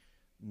on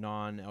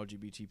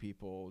non-LGBT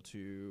people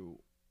to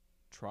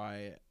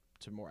try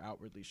to more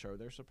outwardly show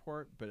their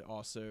support, but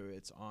also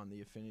it's on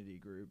the affinity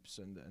groups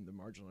and the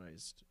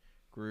marginalized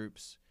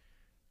groups.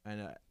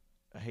 And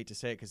I hate to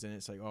say it because then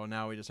it's like, oh,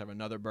 now we just have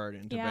another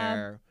burden to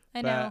bear.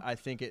 I know. I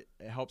think it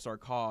helps our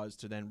cause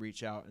to then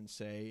reach out and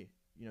say,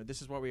 you know,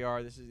 this is what we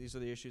are. These are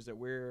the issues that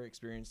we're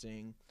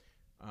experiencing.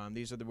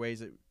 These are the ways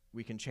that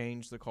we can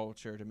change the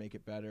culture to make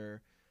it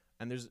better.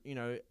 And there's, you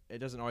know, it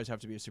doesn't always have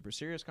to be a super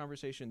serious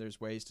conversation.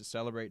 There's ways to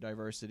celebrate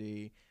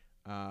diversity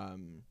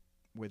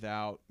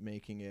without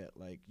making it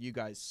like, you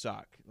guys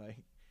suck. Like,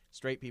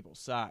 straight people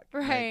suck.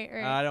 Right.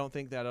 I don't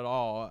think that at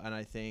all. And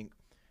I think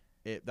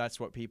that's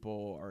what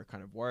people are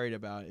kind of worried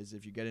about, is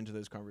if you get into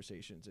those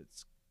conversations,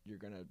 you're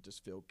going to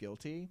just feel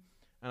guilty.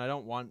 And I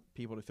don't want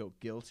people to feel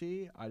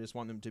guilty. I just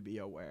want them to be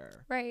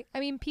aware. Right. I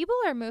mean, people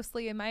are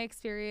mostly, in my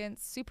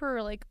experience,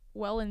 super like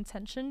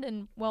well-intentioned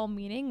and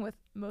well-meaning with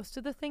most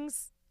of the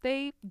things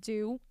they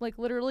do, like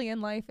literally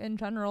in life in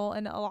general.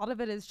 And a lot of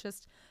it is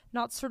just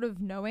not sort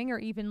of knowing or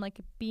even like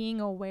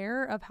being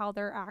aware of how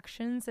their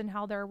actions and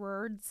how their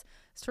words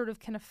sort of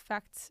can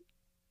affect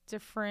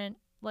different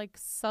like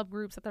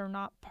subgroups that they're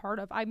not part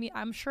of. I mean,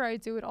 I'm sure I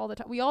do it all the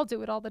time. We all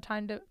do it all the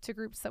time to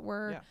groups that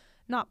we're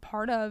not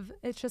part of.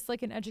 It's just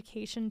like an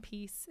education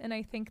piece. And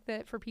I think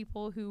that for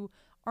people who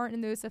aren't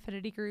in those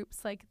affinity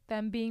groups, like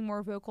them being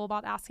more vocal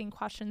about asking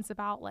questions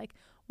about like,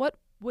 what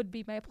would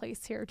be my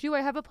place here? Do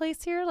I have a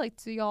place here? Like,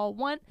 do y'all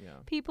want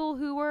people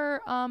who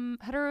are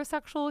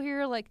heterosexual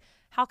here? Like,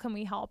 how can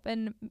we help?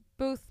 And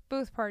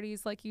both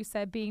parties, like you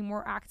said, being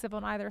more active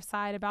on either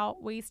side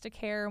about ways to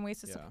care and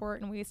ways to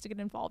support and ways to get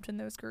involved in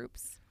those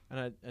groups.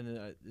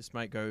 This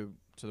might go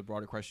to the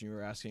broader question you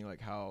were asking,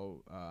 like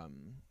how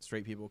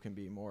straight people can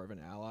be more of an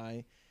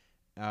ally.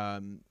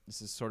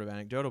 This is sort of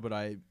anecdotal, but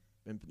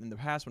in the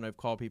past when I've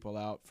called people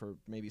out for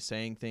maybe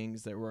saying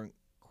things that weren't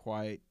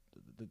quite,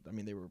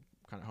 they were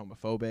kind of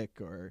homophobic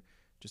or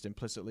just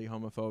implicitly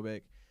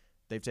homophobic,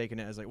 they've taken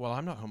it as like, well,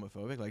 I'm not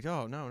homophobic. Like,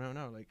 oh,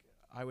 no. Like,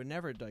 I would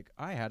never, like,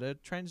 I had a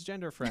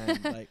transgender friend.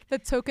 Like, the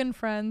token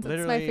friend.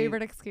 That's my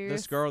favorite excuse.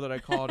 This girl that I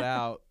called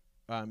out,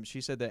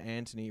 she said that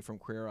Anthony from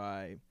Queer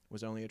Eye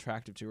was only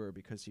attractive to her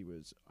because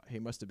he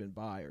must have been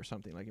bi or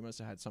something. Like, he must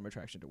have had some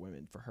attraction to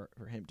women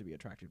for him to be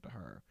attractive to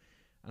her.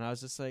 And I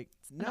was just like,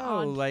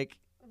 no, like,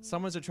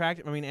 someone's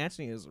attractive. I mean,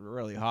 Anthony is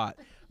really hot,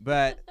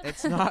 but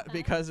it's not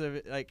because of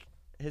it. Like,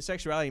 his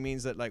sexuality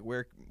means that, like,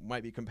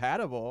 might be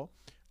compatible,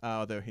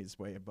 although he's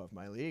way above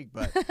my league.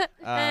 But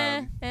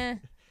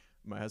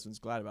my husband's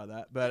glad about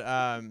that.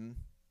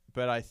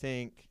 But I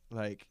think,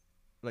 like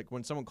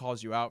when someone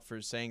calls you out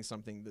for saying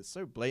something that's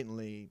so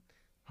blatantly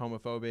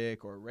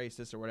homophobic or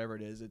racist or whatever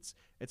it is,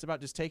 it's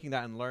about just taking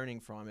that and learning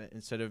from it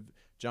instead of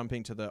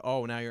jumping to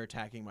now you're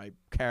attacking my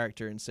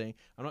character and saying,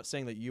 I'm not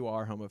saying that you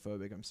are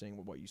homophobic. I'm saying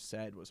what you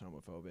said was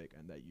homophobic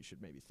and that you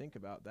should maybe think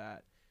about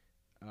that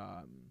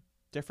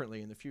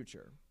differently in the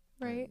future.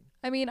 Right.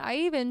 I mean, I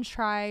even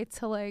try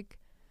to, like,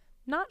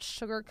 not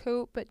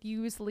sugarcoat, but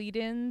use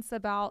lead-ins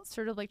about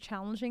sort of like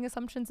challenging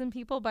assumptions in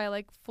people by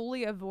like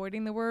fully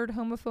avoiding the word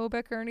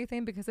homophobic or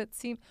anything, because it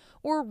seemed,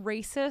 or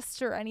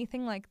racist or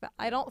anything like that.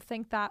 I don't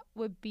think that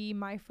would be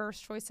my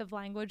first choice of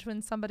language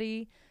when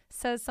somebody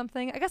says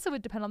something. I guess it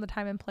would depend on the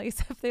time and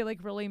place if they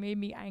like really made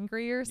me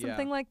angry or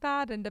something like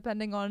that, and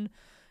depending on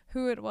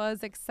who it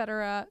was,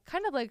 etc.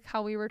 Kind of like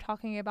how we were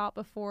talking about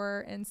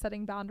before in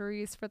setting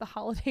boundaries for the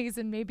holidays,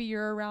 and maybe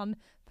you're around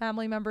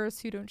family members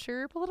who don't share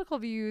your political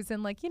views,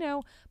 and like, you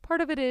know, part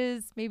of it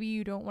is maybe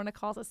you don't want to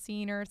cause a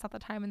scene or it's not the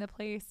time and the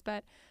place.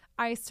 But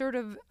I sort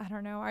of, I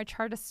don't know, I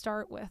try to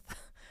start with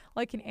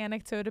like an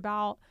anecdote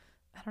about,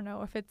 I don't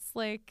know, if it's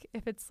like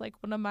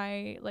one of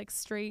my like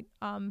straight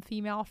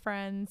female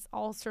friends,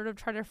 I'll sort of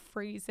try to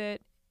phrase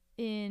it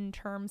in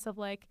terms of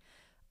like,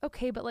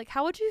 okay, but like,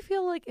 how would you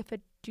feel like if a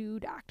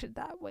dude acted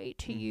that way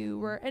to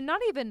you? Or, and not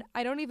even,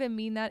 I don't even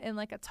mean that in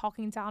like a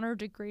talking down or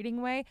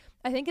degrading way.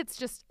 I think it's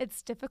just,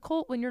 it's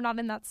difficult when you're not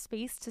in that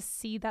space to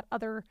see that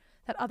other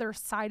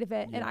side of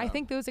it. And I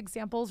think those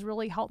examples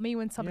really help me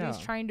when somebody's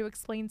trying to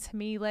explain to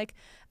me like,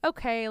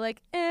 okay,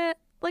 like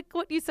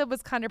what you said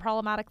was kind of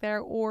problematic there,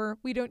 or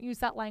we don't use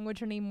that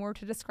language anymore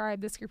to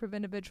describe this group of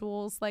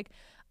individuals. Like,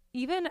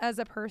 even as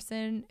a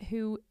person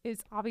who is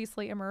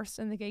obviously immersed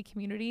in the gay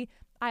community,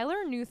 I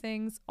learn new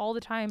things all the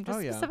time, just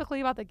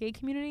specifically about the gay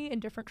community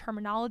and different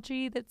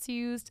terminology that's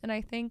used. And I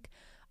think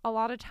a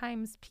lot of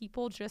times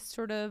people just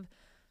sort of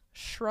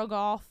shrug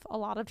off a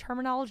lot of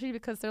terminology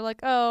because they're like,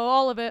 oh,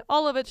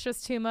 all of it's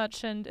just too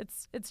much, and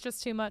it's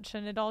just too much,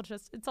 and it's all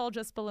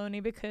just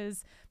baloney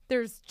because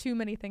there's too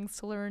many things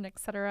to learn,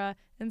 etc.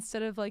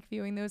 Instead of like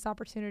viewing those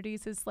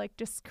opportunities as like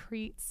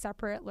discrete,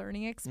 separate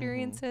learning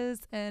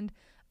experiences. And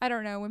I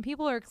don't know, when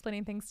people are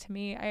explaining things to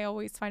me, I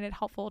always find it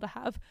helpful to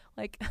have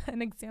like an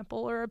example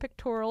or a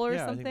pictorial or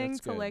something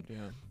to like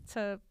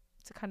to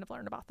kind of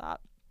learn about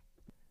that.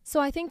 So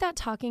I think that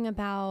talking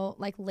about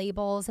like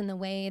labels and the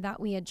way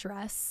that we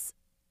address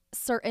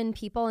certain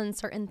people and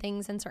certain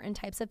things and certain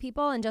types of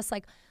people, and just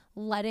like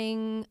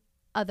letting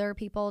other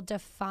people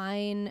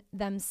define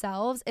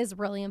themselves is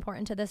really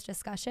important to this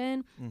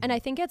discussion. And I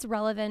think it's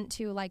relevant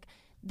to like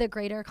the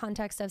greater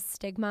context of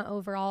stigma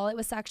overall. It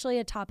was actually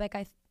a topic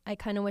I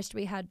kind of wished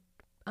we had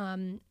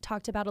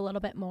talked about a little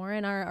bit more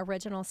in our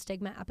original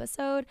stigma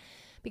episode,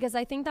 because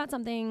I think that's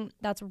something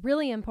that's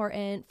really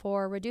important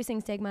for reducing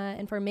stigma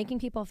and for making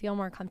people feel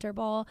more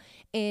comfortable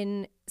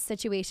in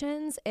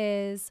situations,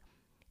 is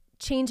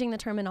changing the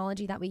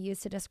terminology that we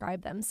use to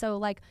describe them. So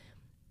like,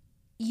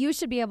 you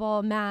should be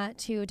able, Matt,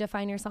 to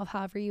define yourself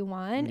however you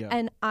want,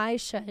 and I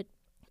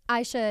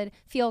should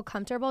feel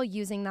comfortable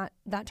using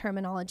that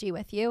terminology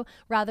with you,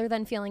 rather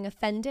than feeling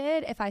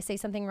offended if I say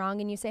something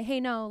wrong and you say, hey,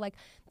 no, like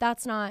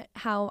that's not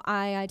how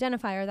I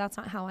identify, or that's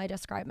not how I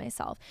describe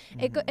myself.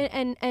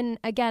 And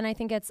again, I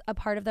think it's a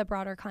part of the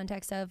broader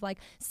context of like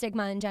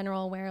stigma in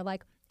general, where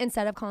like,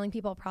 instead of calling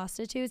people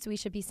prostitutes, we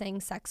should be saying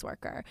sex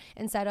worker.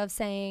 Instead of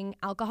saying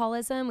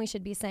alcoholism, we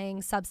should be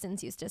saying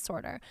substance use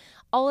disorder.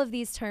 All of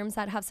these terms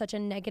that have such a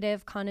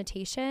negative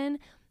connotation,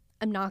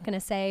 I'm not going to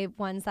say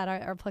ones that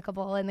are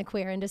applicable in the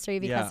queer industry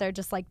because they're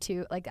just like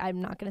too, like,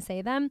 I'm not going to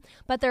say them.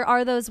 But there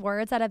are those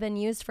words that have been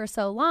used for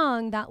so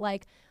long that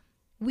like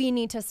we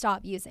need to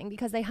stop using,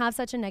 because they have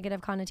such a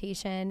negative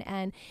connotation,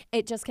 and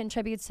it just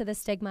contributes to the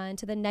stigma and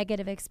to the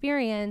negative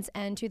experience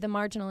and to the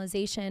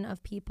marginalization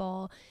of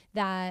people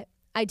that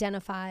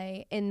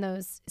identify in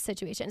those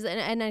situations.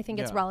 And I think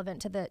it's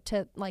relevant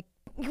to like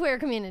queer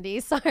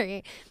communities.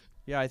 Sorry.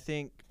 Yeah, I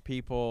think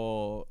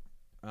people,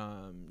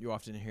 you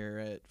often hear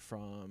it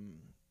from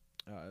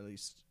at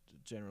least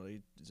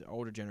generally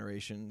older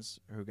generations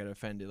who get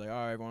offended, like,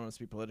 oh, everyone wants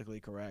to be politically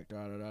correct,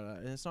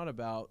 and it's not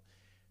about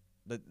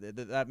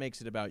that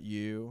makes it about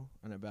you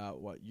and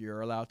about what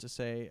you're allowed to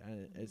say,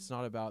 and it's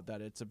not about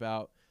that. It's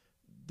about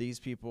these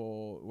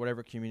people,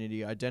 whatever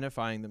community,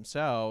 identifying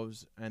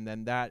themselves, and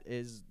then that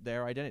is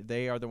their identity.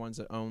 They are the ones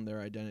that own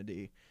their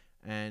identity,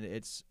 and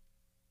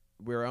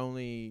we're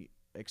only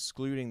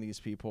excluding these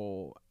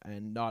people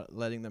and not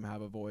letting them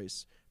have a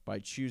voice by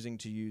choosing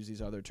to use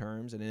these other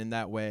terms, and in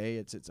that way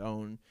it's its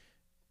own,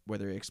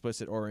 whether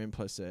explicit or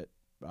implicit,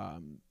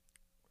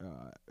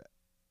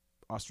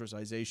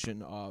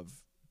 ostracization of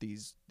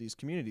these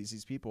communities,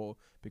 these people,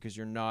 because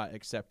you're not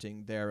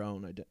accepting their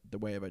own the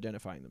way of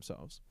identifying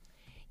themselves.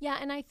 Yeah,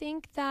 and I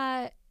think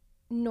that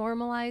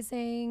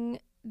normalizing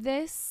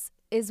this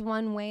is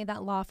one way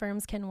that law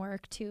firms can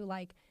work to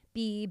like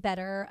be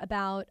better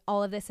about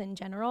all of this in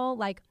general,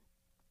 like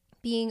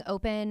being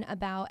open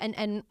about,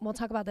 and we'll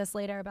talk about this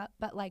later,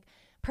 but like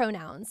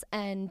pronouns,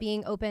 and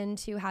being open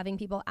to having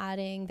people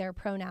adding their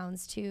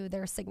pronouns to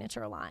their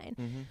signature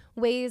line.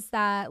 Ways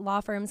that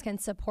law firms can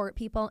support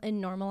people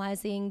in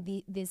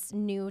normalizing this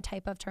new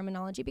type of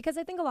terminology, because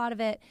I think a lot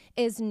of it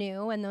is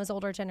new and those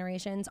older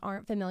generations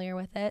aren't familiar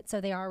with it, so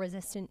they are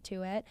resistant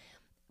to it.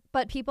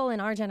 But people in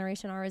our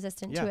generation are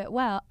resistant to it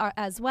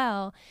as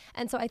well.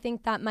 And so I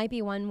think that might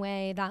be one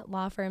way that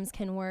law firms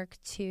can work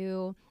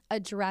to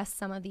address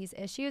some of these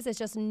issues, is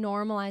just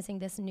normalizing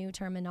this new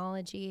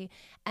terminology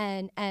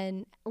and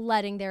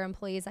letting their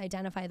employees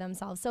identify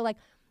themselves. So like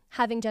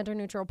having gender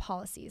neutral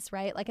policies,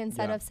 right? Like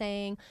instead of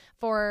saying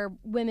for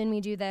women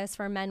we do this,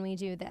 for men we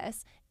do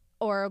this,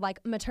 or like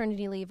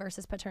maternity leave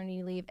versus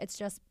paternity leave, it's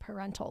just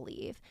parental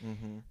leave.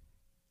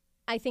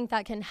 I think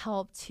that can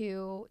help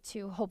to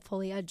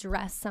hopefully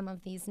address some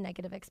of these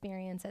negative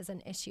experiences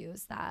and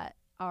issues that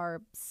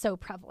are so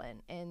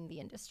prevalent in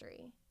the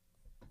industry.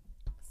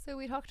 So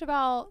we talked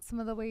about some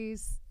of the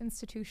ways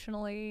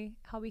institutionally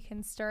how we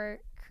can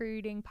start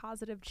creating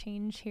positive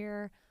change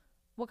here.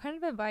 What kind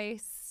of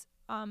advice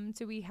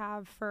do we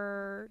have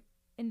for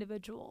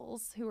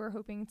individuals who are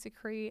hoping to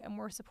create a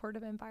more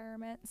supportive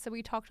environment? So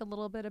we talked a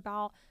little bit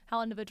about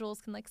how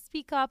individuals can like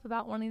speak up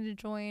about wanting to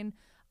join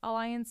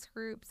alliance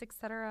groups,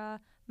 etc.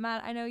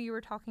 Matt, I know you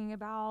were talking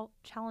about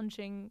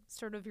challenging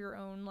sort of your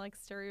own like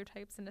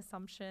stereotypes and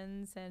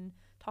assumptions, and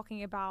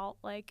talking about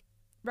like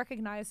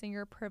recognizing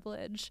your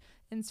privilege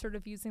and sort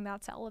of using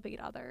that to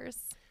elevate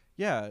others.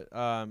 Yeah,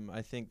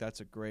 I think that's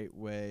a great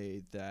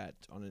way that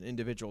on an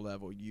individual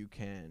level you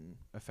can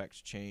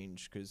affect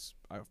change, because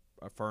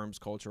a firm's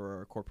culture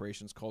or a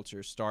corporation's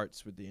culture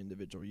starts with the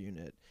individual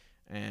unit.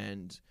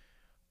 And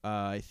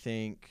I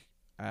think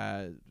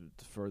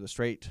for the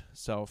straight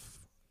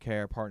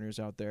self-care partners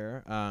out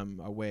there,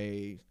 a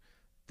way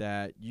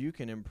that you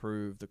can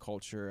improve the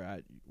culture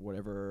at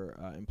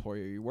whatever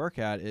employer you work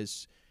at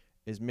is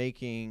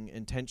making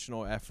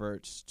intentional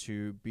efforts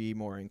to be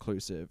more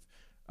inclusive,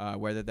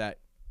 whether that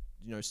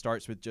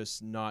starts with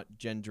just not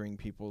gendering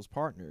people's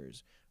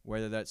partners,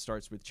 whether that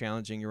starts with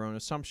challenging your own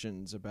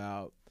assumptions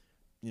about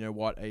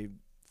what a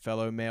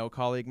fellow male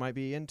colleague might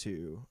be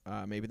into.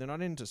 Maybe they're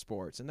not into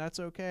sports, and that's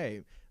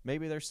okay.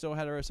 Maybe they're still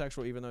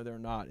heterosexual even though they're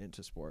not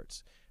into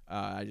sports.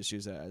 I just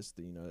use that as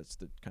that's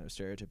the kind of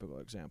stereotypical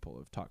example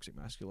of toxic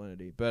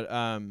masculinity. But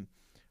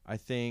I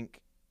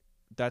think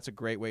that's a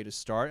great way to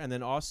start. And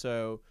then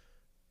also,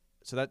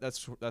 so that's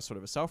sort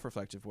of a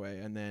self-reflective way,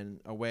 and then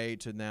a way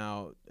to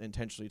now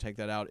intentionally take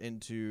that out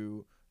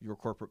into your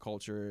corporate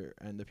culture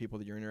and the people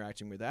that you're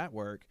interacting with at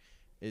work,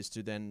 is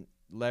to then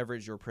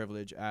leverage your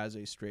privilege as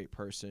a straight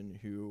person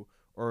who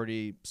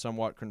already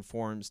somewhat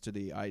conforms to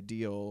the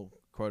ideal,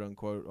 quote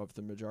unquote, of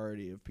the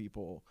majority of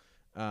people,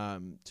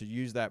 to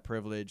use that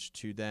privilege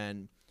to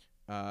then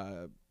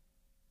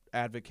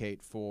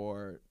advocate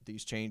for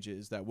these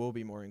changes that will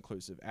be more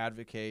inclusive,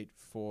 advocate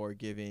for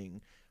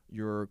giving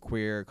your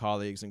queer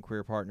colleagues and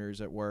queer partners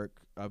at work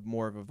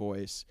more of a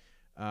voice,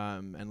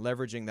 and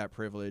leveraging that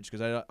privilege,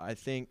 because I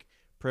think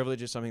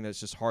privilege is something that's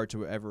just hard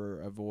to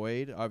ever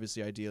avoid.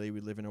 Obviously, ideally, we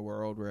live in a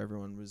world where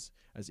everyone was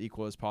as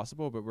equal as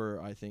possible, but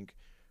we're, I think,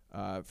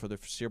 for the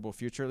foreseeable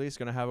future at least,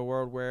 going to have a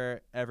world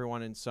where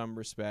everyone in some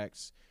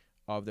respects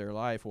of their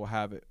life will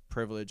have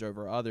privilege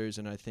over others,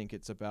 and I think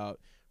it's about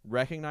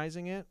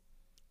recognizing it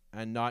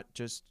and not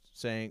just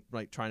saying,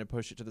 like, trying to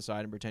push it to the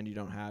side and pretend you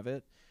don't have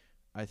it.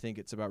 I think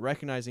it's about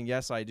recognizing,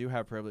 yes, I do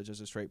have privilege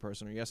as a straight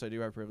person, or yes, I do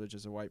have privilege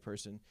as a white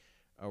person,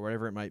 or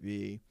whatever it might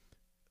be,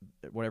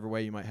 whatever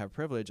way you might have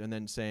privilege, and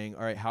then saying,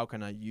 all right, how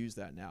can I use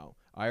that now?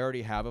 I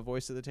already have a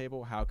voice at the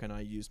table. How can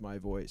I use my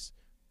voice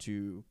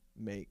to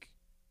make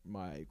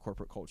my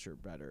corporate culture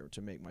better,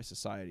 to make my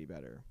society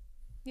better?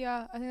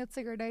 Yeah, I think that's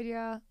a great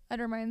idea. It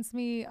reminds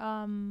me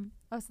of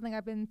something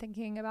I've been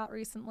thinking about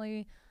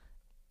recently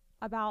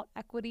about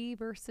equity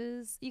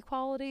versus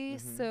equality.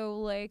 Mm-hmm. So,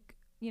 like,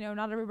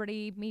 not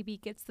everybody maybe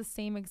gets the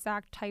same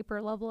exact type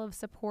or level of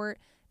support.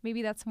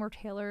 Maybe that's more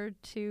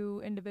tailored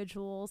to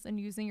individuals, and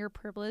using your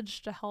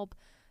privilege to help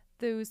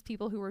those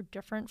people who are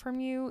different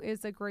from you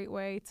is a great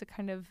way to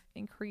kind of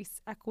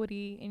increase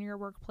equity in your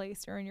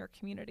workplace or in your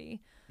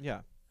community.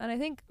 Yeah. And I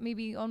think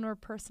maybe on a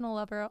personal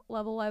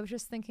level, I was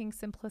just thinking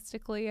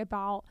simplistically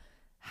about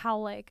how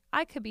like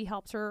I could be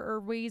helped, or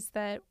ways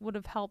that would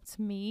have helped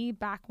me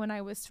back when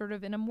I was sort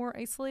of in a more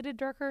isolated,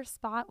 darker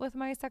spot with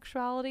my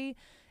sexuality,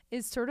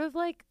 is sort of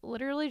like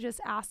literally just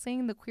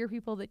asking the queer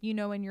people that you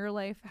know in your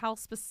life how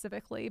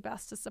specifically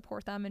best to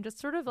support them, and just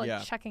sort of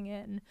like checking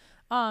in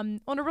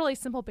on a really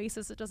simple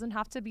basis. It doesn't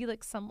have to be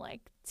like some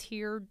like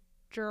tear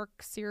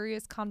jerk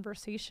serious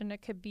conversation.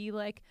 It could be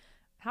like,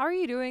 how are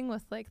you doing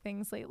with like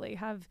things lately?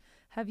 Have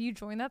you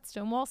joined that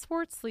Stonewall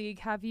Sports League?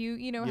 Have you,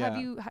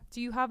 do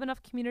you have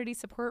enough community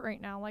support right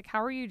now? Like,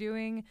 how are you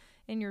doing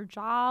in your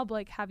job?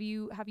 Like, have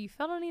you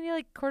felt any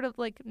like sort of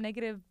like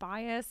negative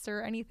bias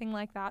or anything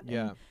like that?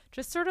 Yeah. And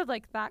just sort of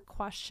like that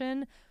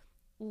question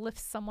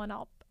lifts someone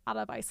up out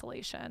of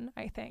isolation,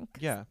 I think.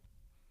 Yeah.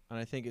 And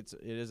I think it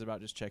is about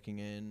just checking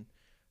in,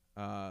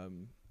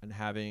 and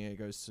having, it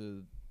goes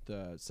to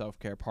the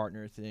self-care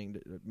partner thing.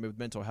 With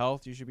mental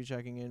health, you should be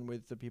checking in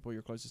with the people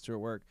you're closest to at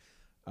work.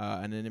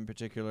 And then in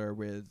particular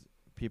with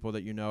people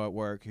that you know at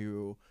work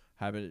who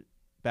have a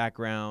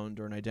background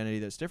or an identity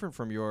that's different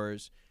from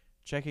yours,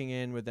 checking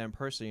in with them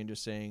personally and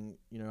just saying,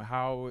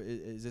 how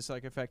is this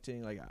like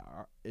affecting, like,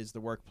 is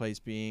the workplace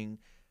being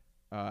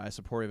as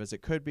supportive as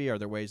it could be? Are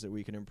there ways that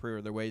we can improve?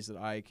 Are there ways that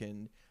I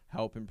can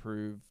help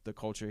improve the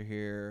culture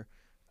here?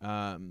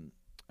 And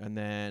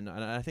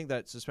I think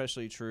that's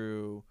especially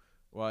true,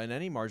 well, in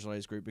any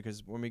marginalized group,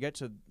 because when we get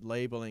to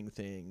labeling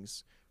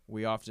things,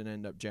 we often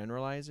end up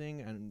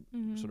generalizing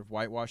and sort of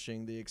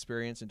whitewashing the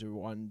experience into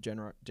one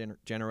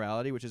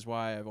generality, which is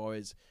why I've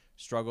always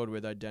struggled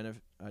with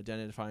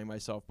identifying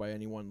myself by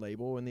any one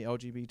label in the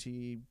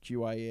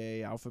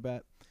LGBTQIA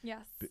alphabet.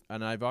 Yes.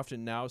 And I've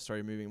often now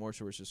started moving more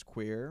towards just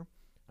queer,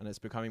 and it's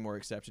becoming more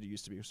accepted. It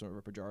used to be sort of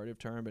a pejorative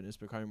term, but it's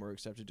becoming more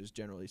accepted to just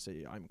generally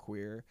say I'm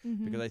queer.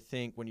 Because I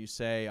think when you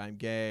say I'm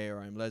gay or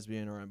I'm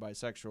lesbian or I'm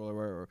bisexual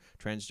or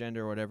transgender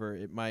or whatever,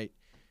 it might,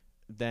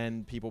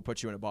 then people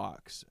put you in a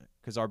box,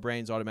 because our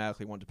brains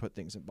automatically want to put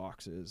things in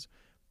boxes.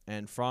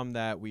 And from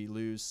that, we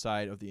lose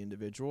sight of the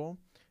individual.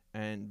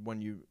 And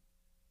when you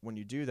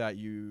do that,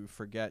 you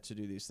forget to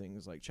do these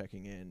things like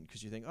checking in,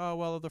 because you think, oh,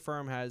 well, the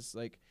firm has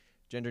like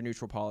gender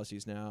neutral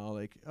policies now.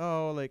 Like,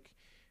 oh, like,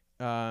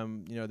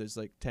 there's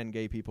like 10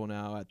 gay people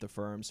now at the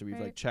firm. So we've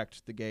like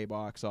checked the gay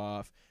box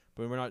off,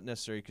 but we're not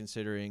necessarily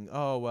considering,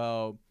 oh,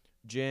 well,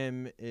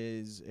 Jim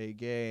is a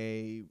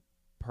gay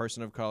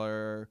person of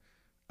color,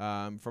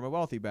 from a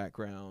wealthy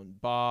background.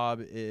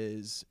 Bob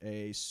is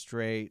a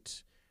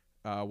straight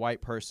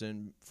white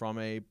person from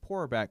a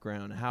poor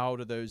background. How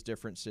do those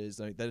differences,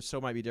 like, there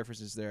still might be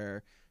differences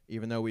there,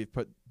 even though we've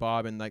put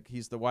Bob in, like,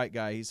 he's the white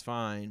guy, he's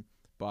fine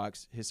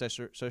box. His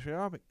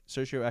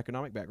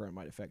socioeconomic background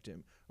might affect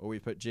him. Or we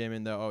put Jim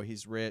in the, oh,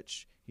 he's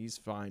rich, he's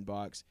fine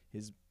box.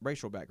 His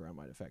racial background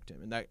might affect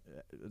him. And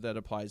that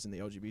applies in the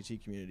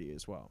LGBT community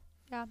as well.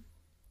 Yeah,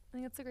 I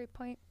think that's a great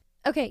point.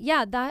 Okay,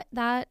 yeah,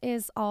 that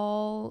is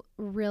all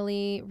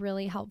really,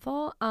 really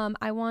helpful.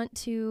 I want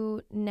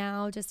to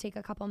now just take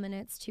a couple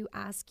minutes to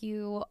ask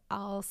you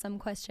all some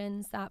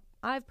questions that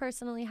I've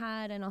personally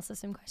had, and also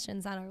some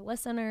questions that our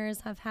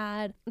listeners have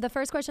had. The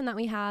first question that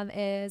we have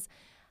is,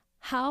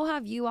 how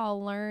have you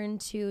all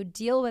learned to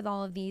deal with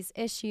all of these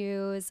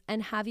issues,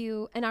 and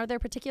are there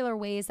particular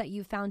ways that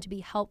you found to be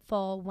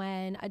helpful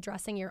when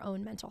addressing your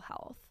own mental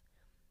health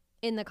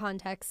in the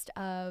context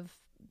of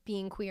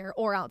being queer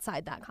or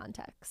outside that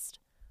context?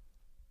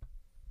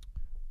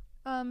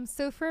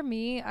 So for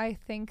me, I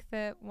think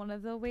that one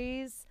of the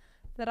ways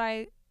that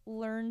I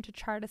learned to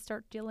try to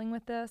start dealing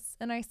with this,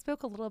 and I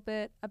spoke a little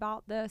bit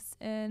about this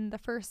in the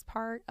first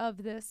part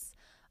of this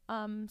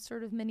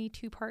sort of mini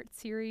 2-part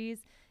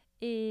series,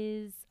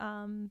 is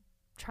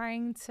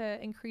trying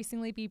to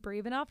increasingly be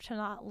brave enough to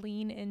not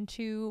lean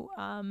into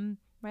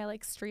my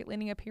like straight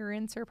leaning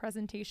appearance or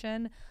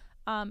presentation,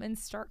 and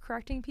start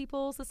correcting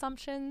people's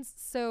assumptions.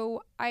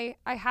 So I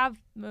have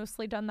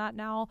mostly done that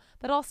now,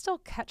 but I'll still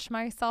catch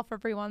myself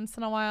every once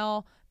in a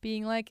while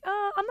being like,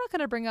 I'm not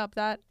going to bring up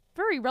that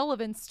very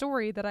relevant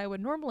story that I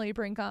would normally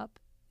bring up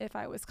if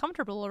I was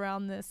comfortable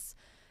around this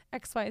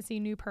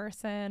XYZ new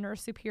person or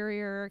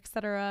superior,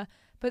 etc.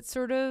 But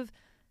sort of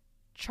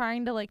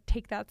trying to like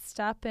take that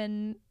step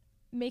and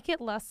make it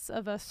less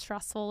of a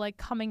stressful like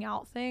coming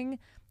out thing,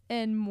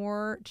 and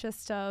more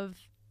just of,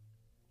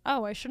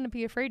 oh, I shouldn't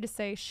be afraid to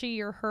say she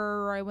or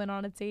her, or I went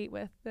on a date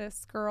with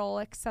this girl,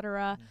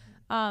 etc.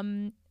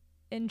 And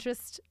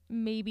just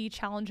maybe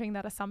challenging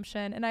that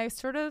assumption. And I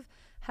sort of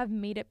have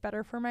made it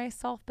better for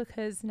myself,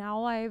 because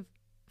now I've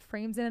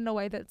framed it in a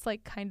way that's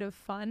like kind of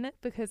fun,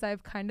 because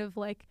I've kind of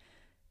like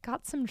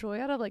got some joy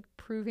out of like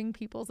proving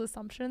people's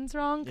assumptions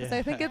wrong, because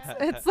I think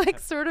it's like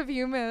sort of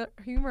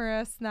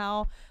humorous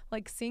now,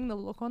 like seeing the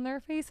look on their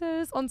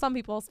faces, on some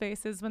people's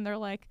faces, when they're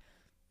like,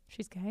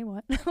 she's gay,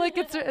 what? Like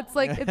it's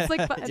like it's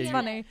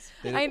funny.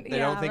 They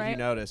don't think you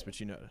notice, but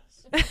you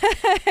notice.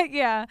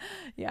 yeah,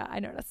 I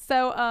noticed.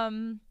 So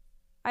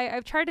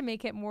I've tried to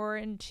make it more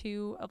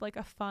into like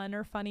a fun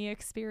or funny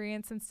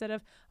experience, instead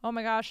of, oh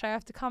my gosh, I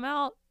have to come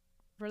out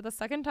for the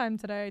second time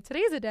today.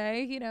 Today's a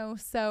day,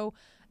 So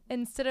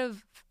instead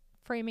of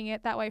framing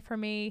it that way for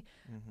me.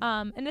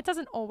 And it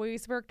doesn't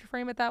always work to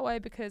frame it that way,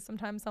 because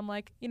sometimes I'm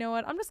like, you know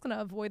what, I'm just going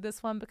to avoid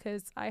this one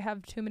because I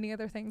have too many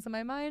other things in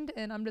my mind,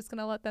 and I'm just going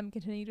to let them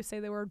continue to say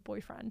the word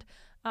boyfriend.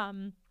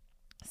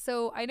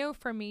 So I know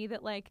for me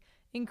that like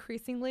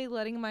increasingly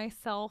letting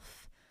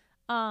myself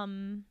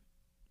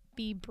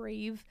be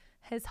brave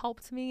has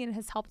helped me and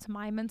has helped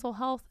my mental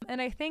health.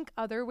 And I think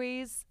other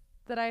ways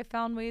that I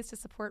found ways to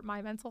support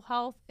my mental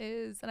health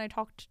is, and I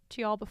talked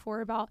to y'all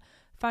before about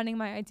finding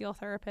my ideal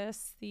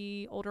therapist,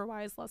 the older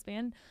wise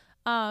lesbian.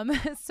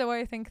 So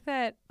I think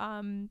that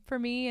for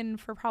me and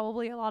for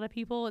probably a lot of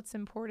people, it's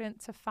important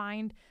to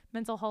find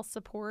mental health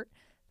support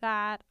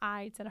that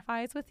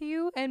identifies with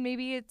you. And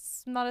maybe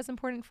it's not as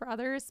important for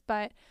others,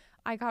 but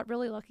I got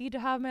really lucky to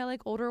have my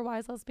like older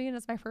wise lesbian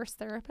as my first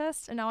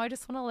therapist. And now I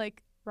just want to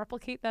like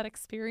replicate that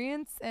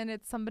experience. And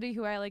it's somebody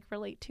who I like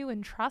relate to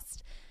and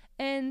trust.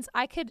 And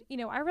I could, you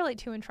know, I relate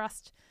to and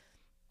trust,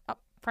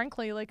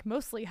 frankly, like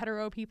mostly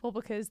hetero people,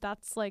 because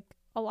that's like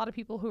a lot of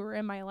people who are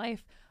in my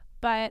life.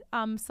 But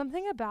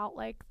something about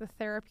like the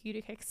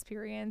therapeutic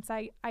experience,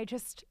 I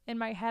just in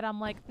my head, I'm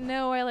like,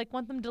 no, I like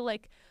want them to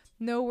like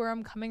know where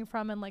I'm coming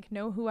from and like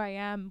know who I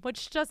am,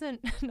 which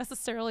doesn't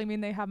necessarily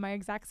mean they have my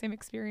exact same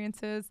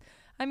experiences.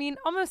 I mean,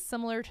 almost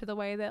similar to the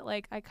way that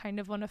like I kind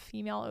of want a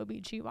female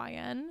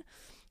OBGYN.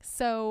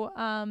 So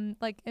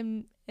like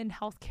in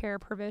healthcare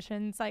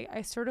provisions,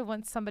 I sort of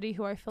want somebody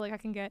who I feel like I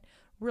can get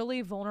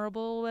really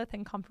vulnerable with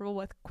and comfortable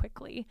with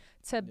quickly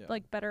to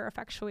like better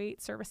effectuate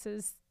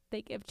services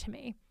they give to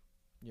me.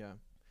 Yeah.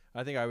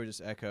 I think I would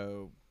just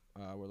echo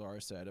what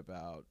Laura said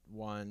about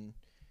one,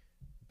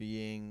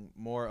 being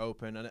more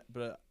open,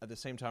 but at the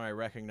same time I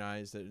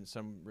recognize that in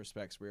some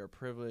respects we are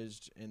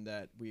privileged in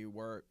that we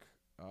work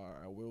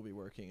or will be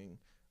working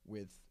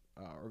with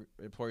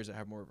employers that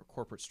have more of a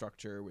corporate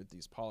structure with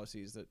these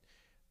policies that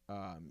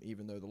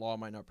even though the law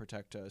might not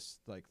protect us,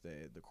 like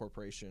the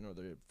corporation or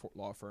the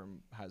law firm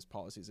has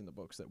policies in the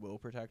books that will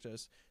protect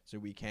us, so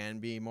we can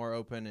be more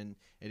open, and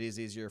it is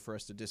easier for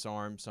us to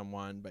disarm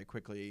someone by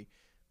quickly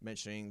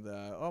mentioning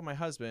my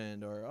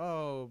husband,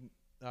 or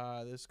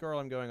this girl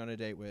I'm going on a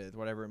date with,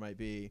 whatever it might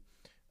be.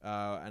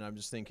 And I'm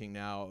just thinking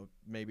now,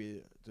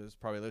 maybe there's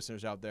probably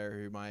listeners out there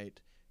who might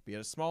be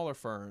at smaller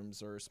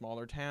firms or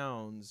smaller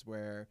towns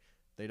where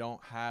they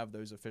don't have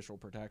those official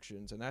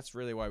protections. And that's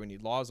really why we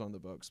need laws on the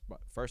books, but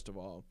first of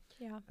all.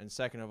 Yeah. And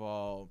second of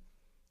all,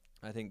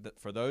 I think that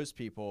for those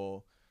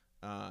people,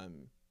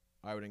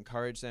 I would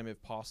encourage them,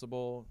 if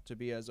possible, to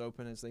be as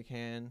open as they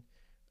can,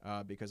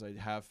 because I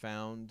have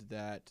found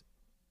that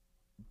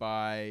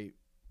by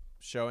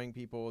showing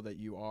people that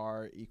you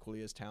are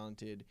equally as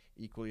talented,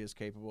 equally as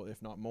capable,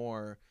 if not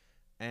more,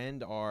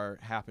 and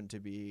happen to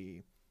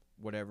be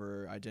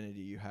whatever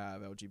identity you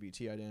have,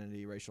 LGBT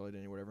identity, racial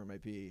identity, whatever it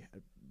might be,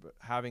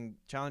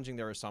 challenging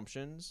their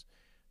assumptions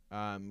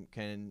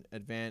can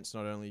advance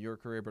not only your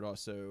career but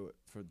also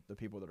for the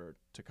people that are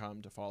to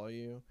come to follow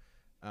you.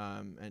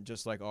 And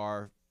just like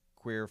our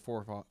queer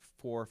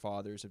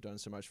forefathers have done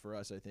so much for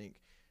us, I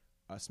think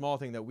a small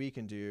thing that we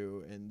can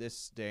do in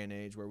this day and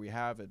age where we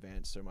have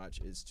advanced so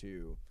much is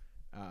to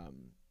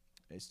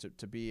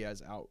be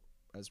as out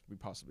as we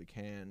possibly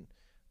can.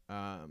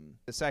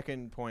 The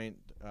second point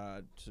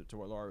to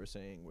what Laura was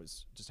saying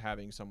was just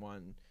having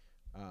someone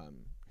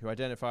who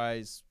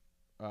identifies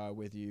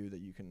with you that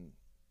you can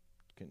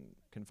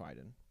confide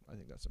in. I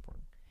think that's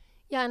important.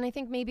 Yeah, and I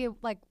think maybe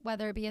like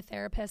whether it be a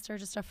therapist or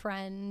just a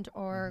friend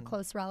or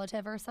close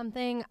relative or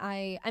something,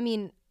 I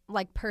mean,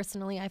 like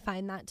personally, I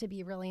find that to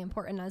be really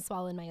important as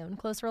well in my own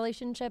close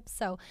relationships.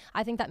 So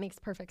I think that makes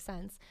perfect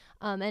sense.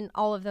 And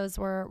all of those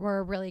were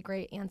a really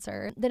great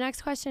answer. The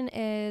next question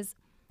is,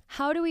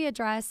 how do we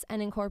address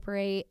and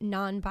incorporate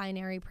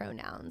non-binary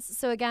pronouns?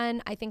 So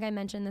again, I think I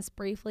mentioned this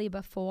briefly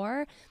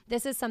before.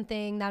 This is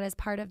something that is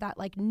part of that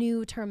like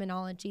new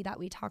terminology that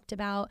we talked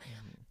about.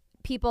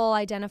 People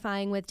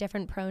identifying with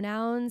different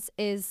pronouns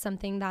is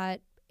something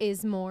that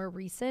is more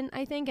recent,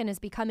 I think, and is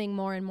becoming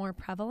more and more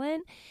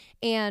prevalent.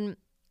 And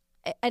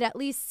it at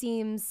least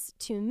seems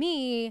to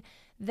me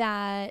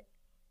that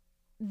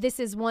this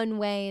is one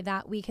way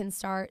that we can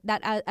start,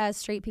 that as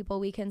straight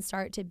people, we can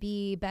start to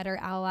be better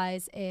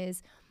allies,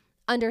 is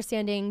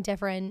understanding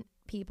different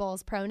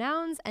people's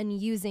pronouns and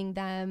using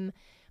them.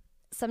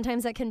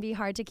 Sometimes it can be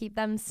hard to keep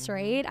them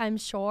straight, I'm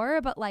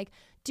sure, but like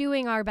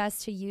doing our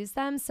best to use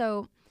them.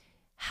 So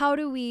how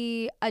do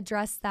we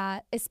address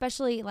that,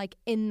 especially like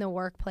in the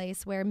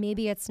workplace where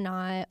maybe it's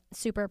not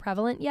super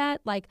prevalent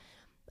yet? Like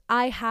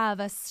I have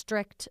a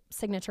strict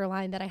signature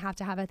line that I have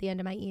to have at the end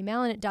of my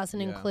email, and it doesn't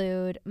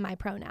include my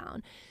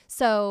pronoun.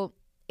 So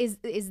is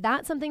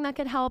that something that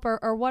could help,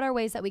 or what are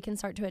ways that we can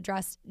start to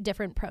address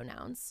different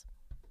pronouns?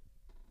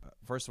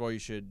 First of all, you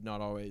should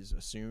not always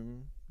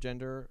assume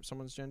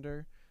someone's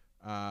gender.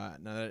 Now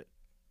that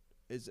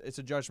it's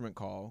a judgment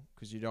call,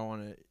 because you don't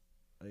want to,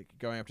 like,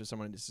 going up to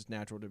someone, it's just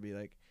natural to be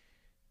like,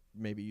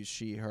 maybe use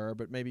she, her,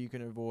 but maybe you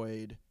can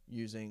avoid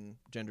using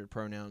gendered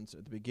pronouns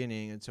at the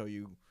beginning until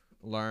you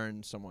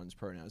learn someone's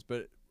pronouns.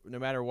 But no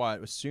matter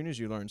what, as soon as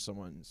you learn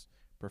someone's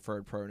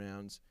preferred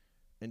pronouns,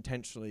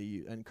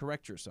 intentionally and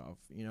correct yourself.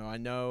 You know, I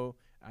know,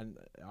 and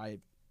I,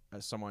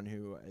 as someone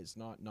who is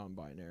not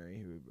non-binary,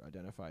 who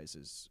identifies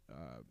as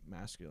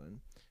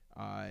masculine,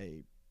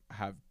 I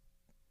have,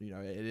 you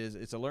know,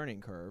 it's a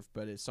learning curve,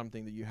 but it's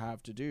something that you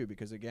have to do,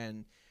 because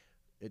again,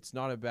 it's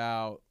not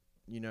about,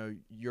 you know,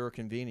 your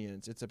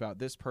convenience. It's about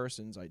this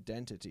person's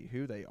identity,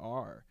 who they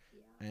are.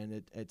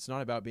 And it's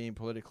not about being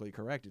politically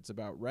correct. It's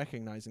about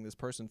recognizing this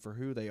person for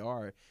who they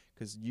are,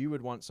 because you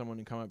would want someone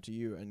to come up to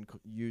you and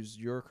use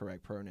your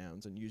correct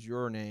pronouns and use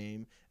your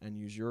name and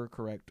use your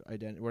correct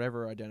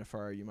whatever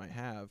identifier you might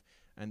have.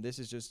 And this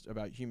is just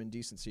about human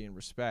decency and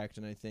respect.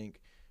 And I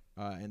think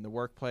in the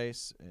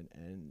workplace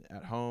and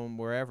at home,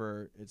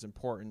 wherever, it's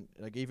important,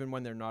 like even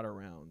when they're not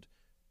around,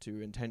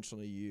 to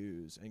intentionally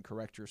use and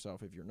correct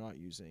yourself if you're not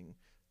using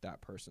that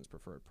person's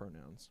preferred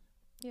pronouns.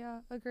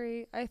 Yeah,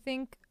 agree. I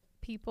think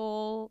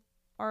people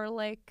are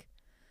like,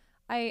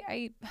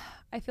 I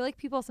feel like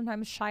people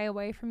sometimes shy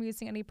away from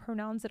using any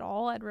pronouns at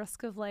all, at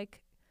risk of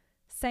like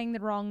saying the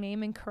wrong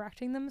name and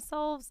correcting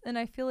themselves. And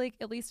I feel like,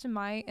 at least in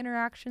my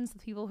interactions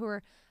with people who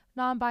are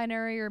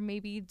non-binary or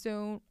maybe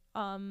don't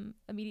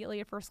immediately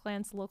at first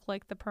glance look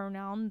like the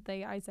pronoun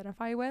they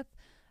identify with,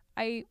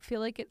 I feel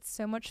like it's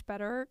so much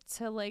better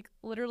to like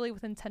literally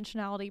with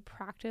intentionality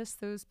practice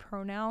those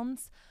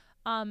pronouns.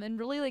 And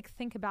really like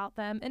think about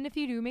them. And if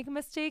you do make a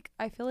mistake,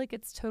 I feel like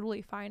it's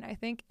totally fine. I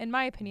think, in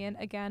my opinion,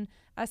 again,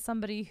 as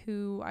somebody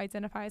who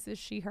identifies as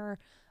she, her,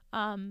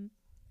 in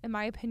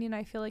my opinion,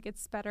 I feel like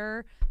it's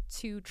better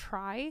to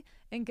try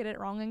and get it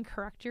wrong and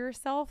correct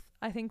yourself.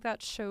 I think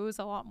that shows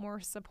a lot more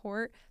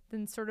support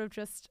than sort of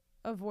just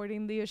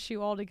avoiding the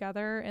issue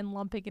altogether and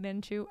lumping it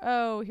into,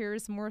 oh,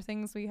 here's more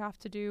things we have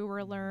to do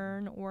or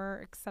learn or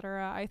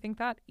etc. I think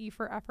that E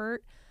for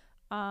effort,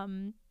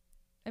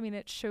 I mean,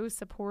 it shows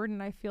support,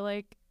 and I feel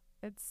like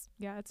it's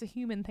a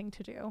human thing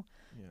to do.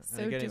 Yeah, So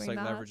and again, it's doing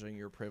like that, leveraging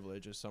your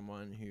privilege as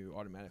someone who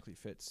automatically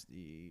fits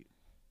the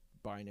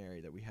binary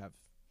that we have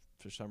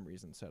for some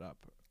reason set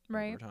up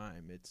right over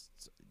time.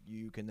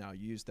 You can now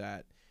use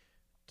that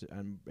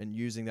and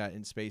using that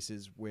in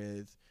spaces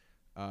with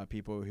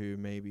people who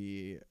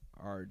maybe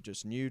are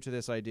just new to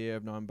this idea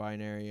of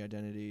non-binary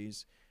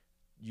identities,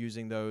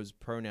 using those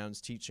pronouns,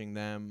 teaching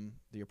them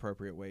the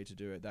appropriate way to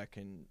do it. That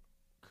can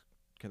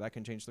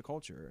change the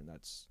culture, and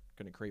that's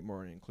going to create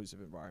more an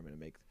inclusive environment and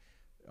make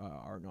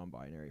our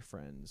non-binary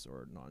friends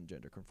or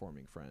non-gender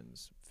conforming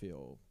friends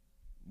feel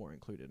more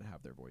included and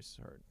have their voices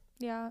heard.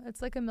 Yeah,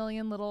 it's like a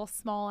million little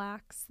small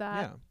acts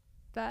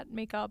that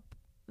make up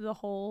the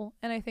whole.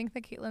 And I think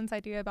that Caitlin's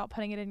idea about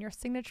putting it in your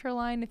signature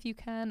line, if you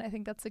can, I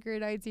think that's a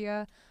great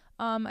idea.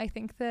 I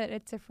think that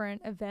at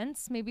different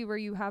events, maybe where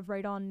you have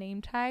write-on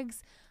name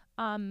tags,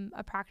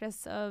 a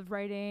practice of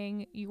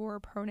writing your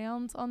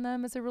pronouns on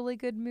them is a really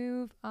good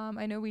move.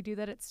 I know we do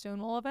that at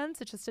Stonewall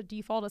events. It's just a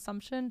default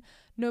assumption.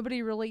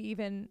 Nobody really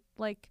even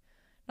like,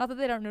 not that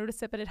they don't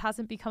notice it, but it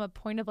hasn't become a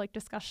point of like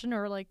discussion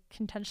or like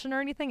contention or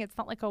anything. It's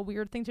not like a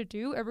weird thing to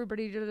do.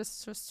 Everybody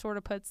just sort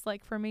of puts,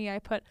 like for me, I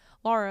put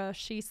Laura,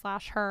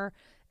 she/her,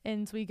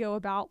 and we go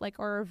about like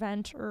our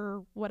event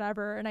or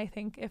whatever. And I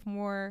think if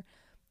more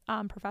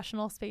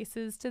professional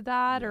spaces did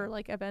that, or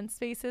like event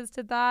spaces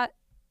did that,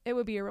 it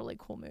would be a really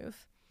cool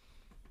move.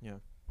 Yeah.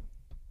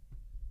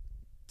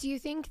 Do you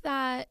think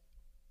that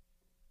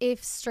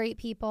if straight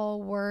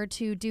people were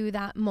to do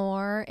that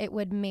more, it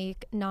would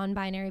make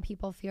non-binary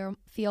people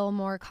feel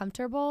more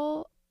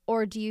comfortable?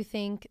 Or do you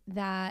think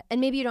that,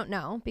 and maybe you don't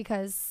know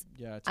because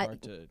it's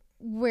hard to,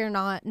 we're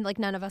not, like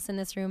none of us in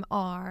this room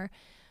are,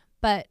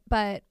 but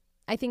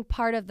I think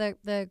part of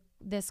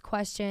this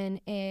question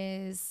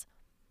is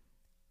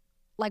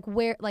like,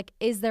 where, like,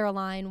 is there a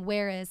line?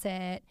 Where is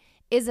it?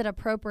 Is it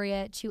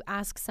appropriate to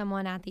ask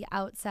someone at the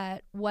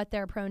outset what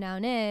their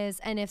pronoun is?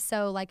 And if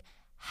so, like,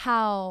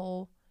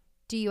 how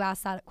do you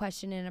ask that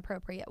question in an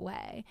appropriate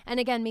way? And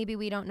again, maybe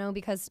we don't know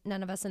because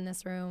none of us in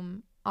this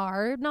room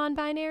are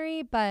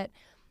non-binary, but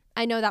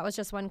I know that was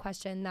just one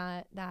question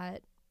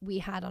that we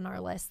had on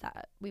our list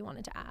that we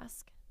wanted to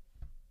ask.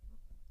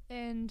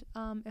 And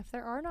if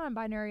there are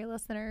non-binary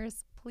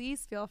listeners,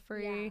 please feel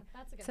free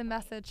to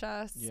message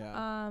us.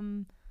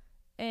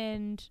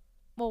 And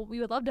well, we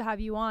would love to have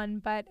you on,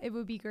 but it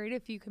would be great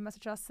if you could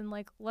message us and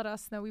like let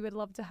us know. We would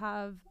love to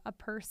have a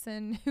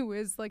person who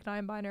is like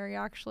non-binary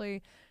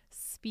actually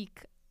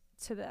speak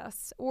to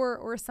this,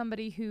 or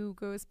somebody who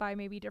goes by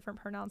maybe different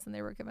pronouns than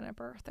they were given at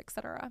birth,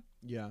 etc.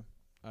 Yeah,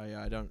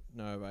 I don't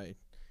know if I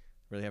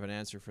really have an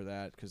answer for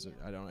that because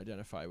I don't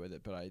identify with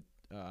it, but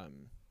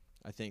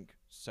I think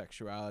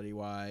sexuality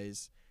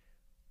wise,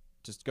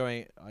 just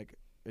going like,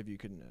 if you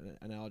can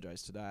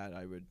analogize to that,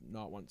 I would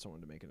not want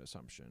someone to make an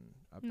assumption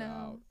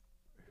about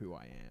who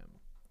I am.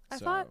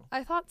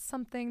 I thought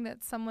something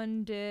that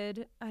someone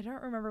did, I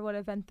don't remember what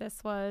event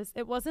this was.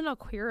 It wasn't a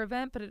queer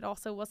event, but it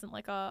also wasn't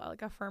like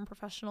a firm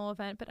professional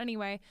event. But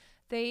anyway,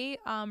 they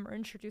were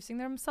introducing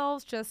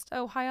themselves just,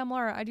 oh, hi, I'm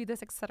Laura, I do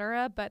this,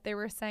 etc. But they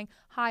were saying,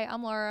 hi,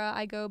 I'm Laura,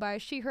 I go by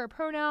she, her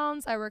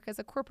pronouns, I work as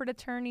a corporate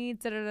attorney,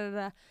 da da da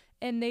da.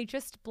 and they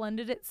just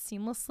blended it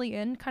seamlessly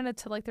in kind of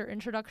to like their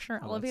introduction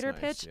or elevator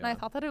nice, pitch. yeah. And I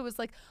thought that it was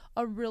like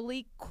a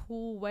really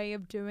cool way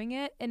of doing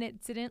it, and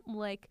it didn't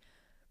like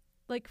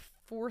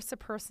force a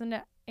person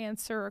to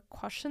answer a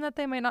question that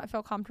they might not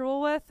feel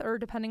comfortable with, or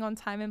depending on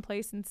time and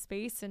place and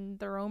space and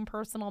their own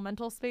personal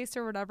mental space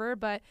or whatever.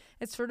 But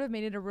it sort of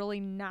made it a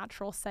really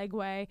natural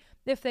segue.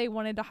 If they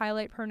wanted to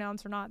highlight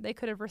pronouns or not, they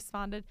could have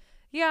responded,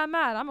 yeah, I'm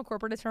Matt, I'm a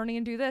corporate attorney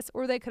and do this.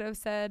 Or they could have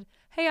said,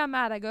 hey, I'm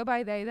Matt, I go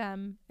by they,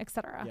 them,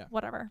 etc. Yeah.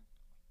 Whatever.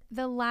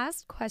 The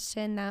last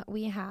question that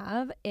we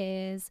have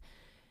is,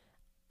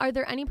 are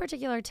there any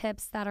particular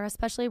tips that are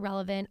especially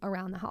relevant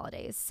around the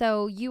holidays?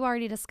 So you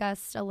already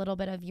discussed a little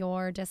bit of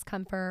your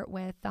discomfort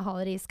with the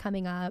holidays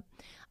coming up.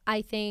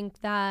 I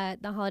think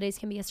that the holidays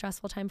can be a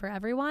stressful time for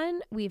everyone.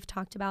 We've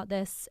talked about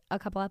this a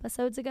couple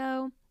episodes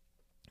ago.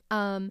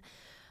 But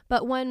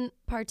one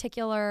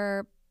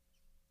particular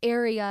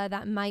area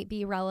that might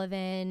be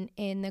relevant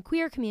in the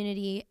queer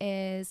community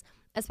is,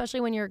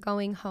 especially when you're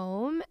going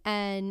home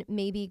and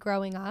maybe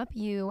growing up,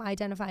 you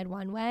identified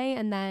one way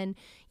and then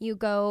you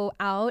go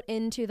out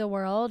into the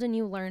world and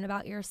you learn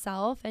about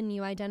yourself and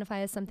you identify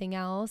as something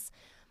else.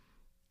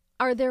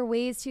 Are there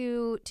ways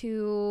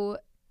to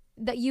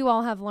that you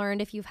all have learned,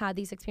 if you've had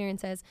these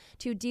experiences,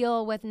 to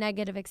deal with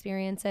negative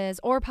experiences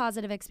or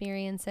positive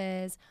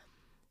experiences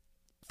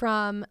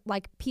from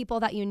like people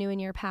that you knew in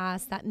your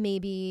past that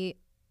maybe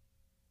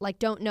like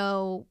don't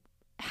know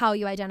how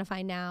you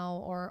identify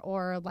now,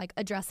 or like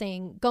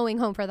addressing going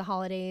home for the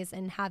holidays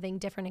and having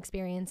different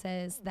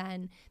experiences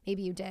than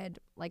maybe you did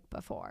like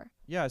before?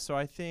 Yeah, so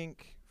I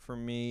think for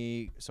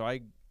me, so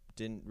I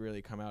didn't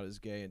really come out as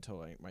gay until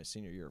like my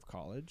senior year of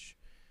college.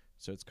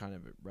 So it's kind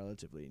of a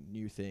relatively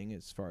new thing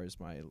as far as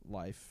my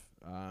life.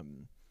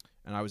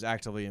 And I was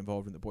actively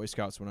involved in the Boy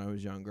Scouts when I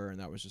was younger, and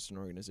that was just an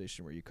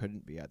organization where you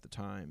couldn't be at the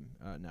time.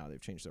 Now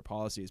they've changed their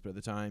policies, but at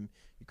the time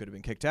you could have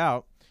been kicked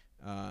out.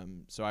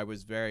 So I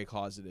was very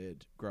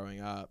closeted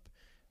growing up.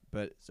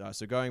 But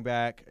so going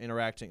back,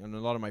 interacting, and a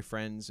lot of my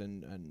friends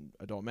and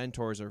adult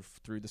mentors are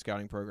through the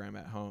scouting program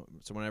at home.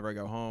 So whenever I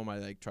go home, I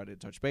like try to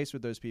touch base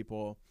with those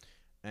people.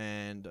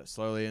 And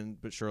slowly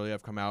but surely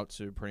I've come out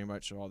to pretty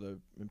much all the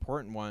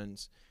important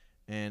ones.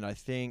 And I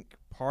think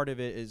part of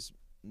it is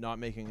not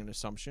making an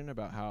assumption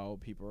about how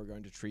people are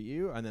going to treat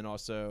you. And then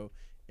also,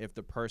 if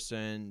the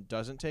person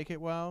doesn't take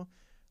it well,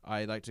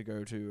 I like to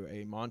go to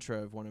a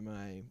mantra of one of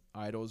my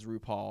idols,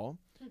 RuPaul,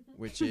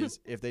 which is,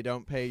 if they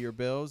don't pay your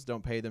bills,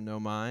 don't pay them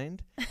no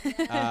mind.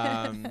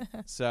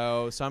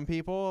 So some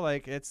people,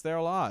 like, it's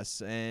their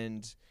loss,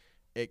 and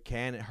it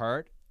can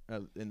hurt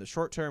in the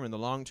short term. In the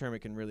long term, it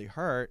can really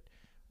hurt.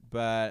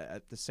 But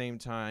at the same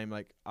time,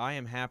 like, I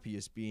am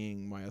happiest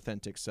being my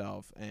authentic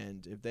self.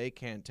 And if they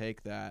can't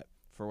take that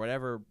for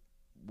whatever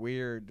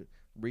weird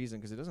reason,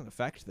 because it doesn't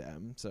affect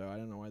them, so I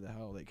don't know why the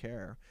hell they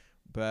care.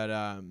 But,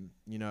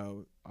 you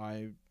know,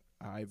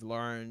 I've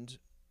learned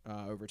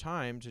over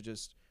time to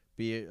just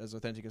be as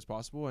authentic as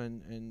possible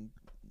and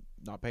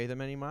not pay them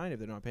any mind if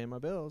they're not paying my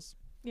bills.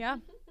 Yeah,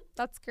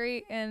 that's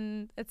great.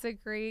 And it's a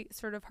great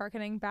sort of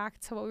hearkening back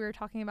to what we were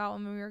talking about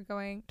when we were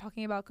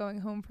talking about going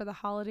home for the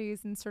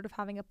holidays and sort of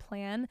having a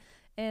plan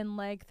and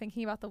like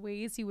thinking about the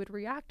ways you would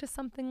react to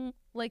something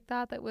like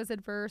that was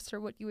adverse, or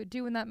what you would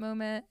do in that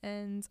moment.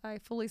 And I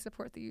fully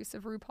support the use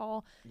of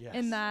RuPaul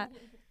in that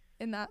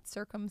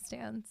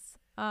circumstance.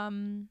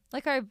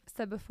 Like I've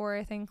said before,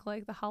 I think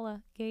like the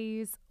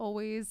holidays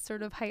always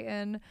sort of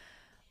heighten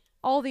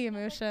all the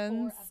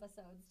emotions. Like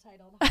 4 episodes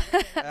titled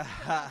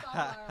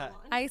Holidays.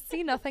 I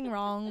see nothing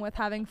wrong with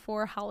having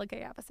 4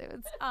 holiday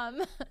episodes.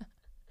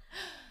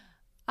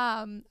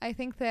 I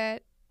think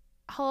that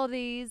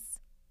holidays,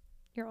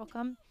 you're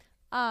welcome,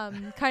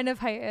 kind of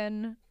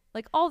heighten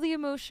like all the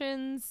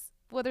emotions,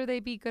 whether they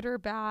be good or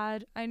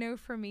bad. I know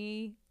for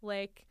me,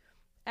 like,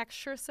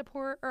 extra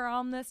support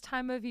around this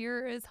time of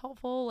year is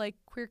helpful, like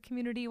queer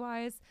community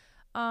wise.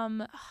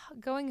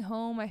 Going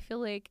home, I feel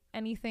like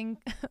anything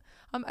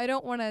I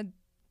don't want to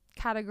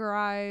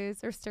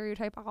categorize or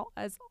stereotype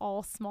as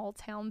all small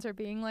towns are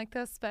being like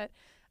this, but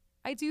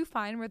I do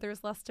find where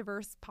there's less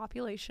diverse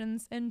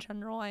populations in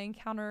general, I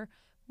encounter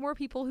more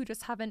people who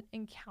just haven't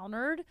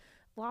encountered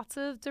lots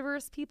of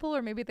diverse people,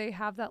 or maybe they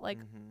have that like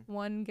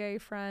one gay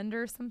friend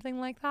or something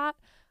like that,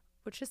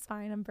 which is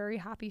fine. I'm very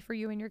happy for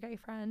you and your gay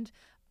friend.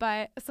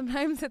 But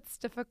sometimes it's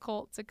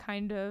difficult to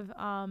kind of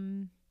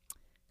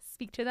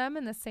speak to them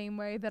in the same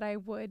way that I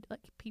would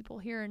like people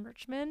here in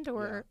Richmond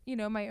or, you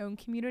know, my own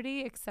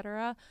community,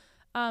 etc.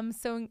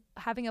 So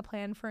having a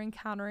plan for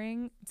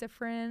encountering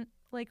different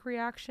like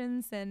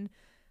reactions and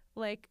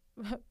like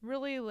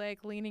really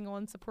like leaning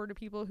on supportive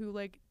people who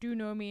like do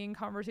know me in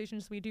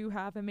conversations we do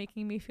have and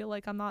making me feel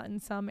like I'm not in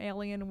some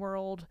alien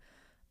world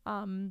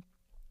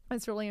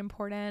is really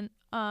important.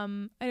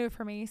 I know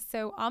for me,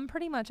 so I'm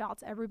pretty much out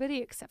to everybody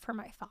except for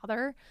my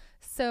father.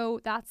 So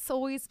that's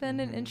always been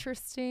an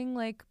interesting,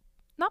 like,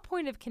 not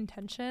point of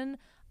contention.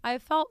 I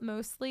felt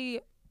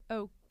mostly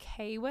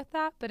okay with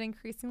that, but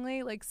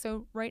increasingly, like,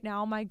 so right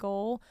now my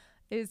goal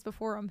is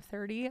before I'm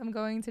 30, I'm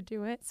going to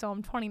do it. So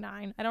I'm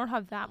 29. I don't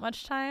have that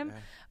much time, Yeah.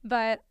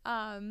 but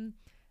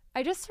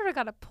I just sort of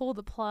got to pull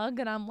the plug,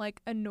 and I'm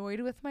like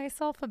annoyed with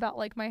myself about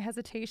like my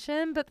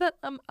hesitation, but that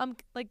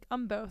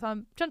I'm both.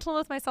 I'm gentle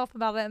with myself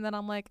about it, and then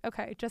I'm like,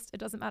 okay, it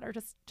doesn't matter.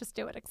 Just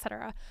do it,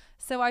 etc.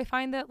 So I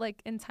find that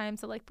like in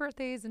times of like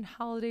birthdays and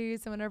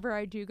holidays and whenever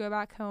I do go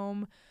back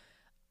home,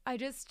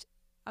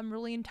 I'm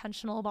really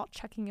intentional about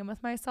checking in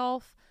with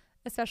myself,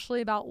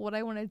 especially about what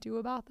I want to do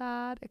about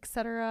that,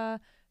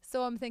 etc.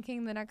 So I'm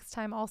thinking the next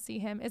time I'll see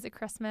him is at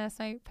Christmas.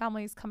 My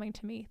family's coming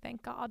to me,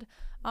 thank God.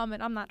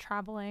 And I'm not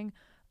traveling.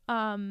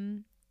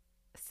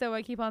 So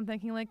I keep on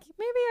thinking like,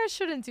 maybe I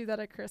shouldn't do that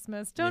at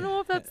Christmas. Don't know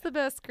if that's the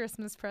best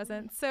Christmas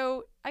present.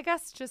 So I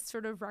guess just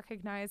sort of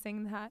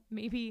recognizing that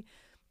maybe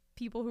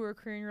people who are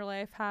queer in your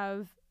life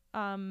have,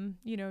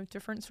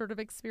 different sort of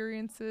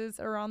experiences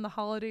around the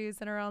holidays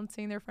and around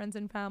seeing their friends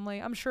and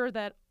family. I'm sure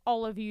that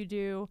all of you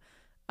do.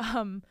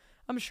 I'm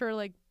sure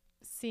like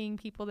seeing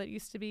people that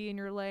used to be in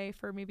your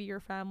life or maybe your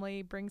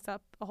family brings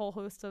up a whole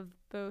host of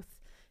both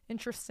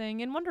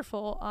interesting and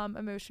wonderful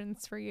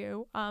emotions for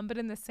you. But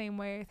in the same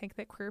way, I think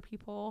that queer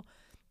people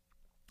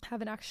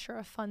have an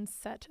extra fun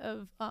set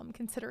of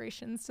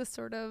considerations to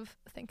sort of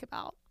think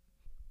about.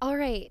 All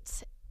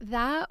right.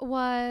 That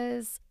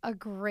was a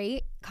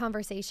great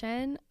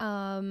conversation.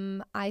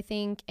 I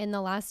think in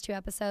the last 2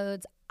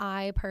 episodes,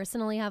 I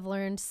personally have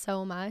learned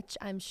so much.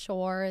 I'm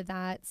sure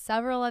that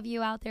several of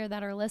you out there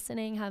that are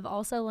listening have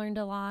also learned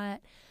a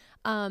lot.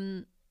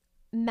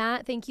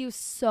 Matt, thank you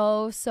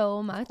so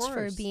much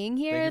for being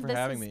here. Thank you for this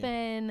having has me.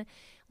 been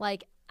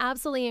like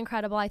absolutely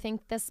incredible. I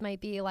think this might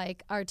be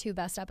like our 2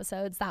 best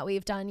episodes that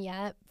we've done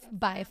yet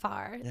by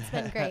far. It's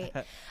been great.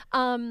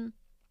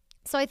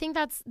 So I think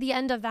that's the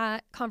end of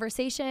that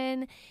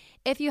conversation.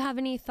 If you have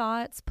any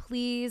thoughts,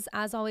 please,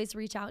 as always,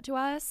 reach out to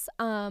us.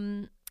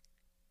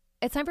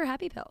 It's time for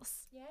Happy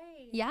Pills.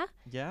 Yay. Yeah?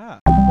 Yeah.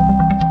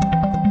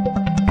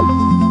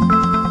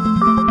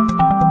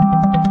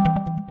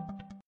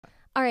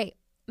 All right.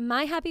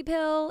 My happy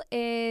pill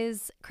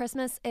is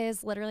Christmas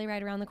is literally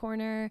right around the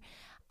corner.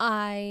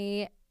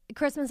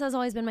 Christmas has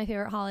always been my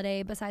favorite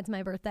holiday besides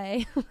my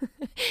birthday.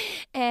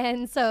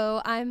 And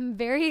so I'm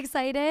very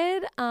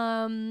excited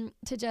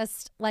to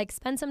just like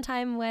spend some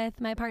time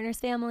with my partner's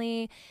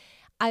family.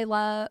 I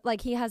love,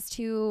 like, he has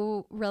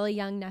 2 really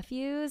young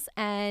nephews,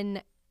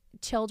 and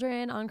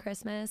children on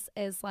Christmas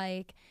is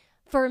like,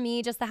 for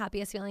me, just the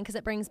happiest feeling because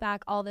it brings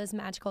back all those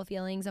magical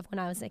feelings of when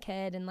I was a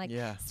kid and like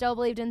still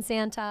believed in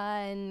Santa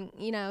and,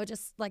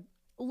 just like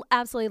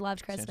absolutely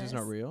loved Christmas. Santa's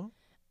not real?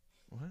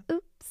 What?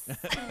 Oops.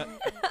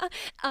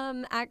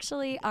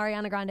 Actually,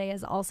 Ariana Grande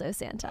is also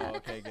Santa. Oh,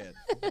 okay, good.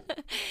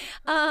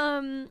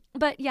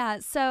 But yeah,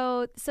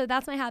 so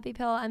that's my happy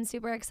pill. I'm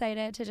super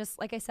excited to just,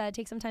 like I said,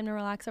 take some time to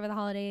relax over the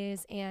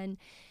holidays and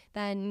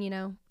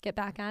then, get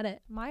back at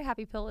it. My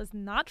happy pill is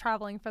not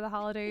traveling for the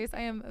holidays.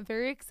 I am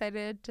very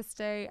excited to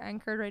stay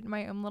anchored right in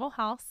my own little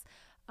house.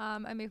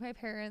 I made my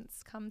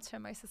parents come to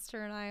my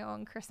sister and I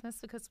on Christmas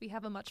because we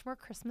have a much more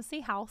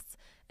Christmassy house,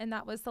 and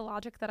that was the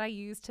logic that I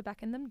used to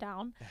beckon them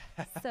down.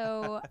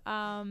 So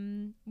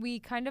we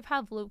kind of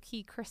have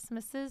low-key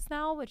Christmases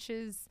now, which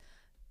is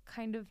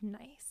kind of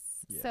nice.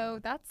 Yeah. So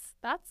that's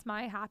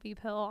my happy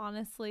pill,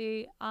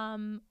 honestly.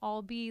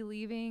 I'll be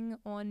leaving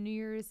on New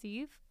Year's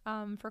Eve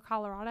for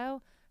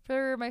Colorado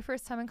for my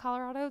first time in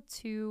Colorado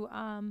to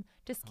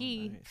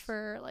ski nice.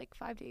 for like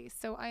 5 days.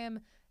 So I am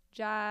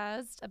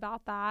jazzed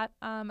about that.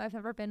 I've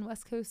never been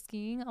West Coast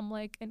skiing. I'm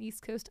like an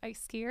East Coast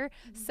ice skier,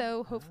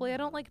 so hopefully I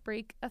don't like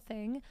break a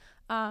thing.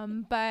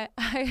 But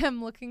I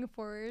am looking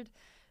forward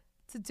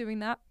to doing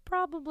that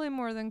probably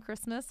more than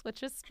Christmas,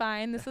 which is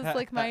fine. This is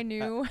like my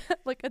new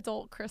like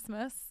adult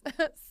Christmas.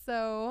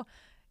 So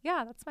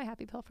yeah, that's my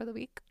happy pill for the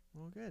week.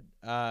 Well, good.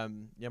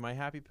 My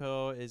happy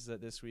pill is that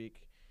this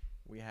week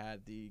we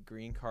had the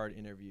green card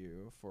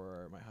interview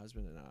for my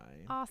husband and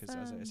I. Awesome.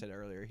 Because as I said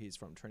earlier, he's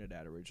from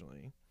Trinidad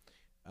originally.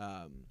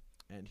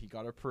 And he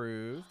got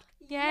approved.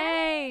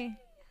 Yay!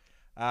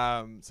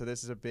 So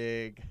this is a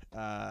big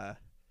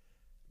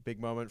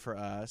moment for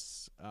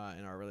us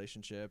in our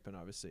relationship, and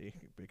obviously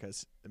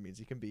because it means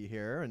he can be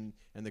here, and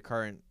in the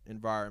current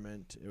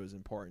environment, it was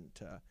important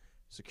to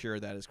secure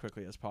that as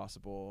quickly as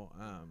possible,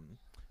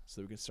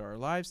 so we can start our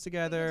lives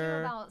together.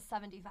 We do about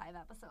 75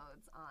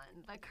 episodes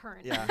on the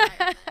current. Yeah,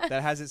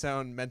 that has its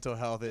own mental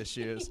health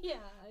issues.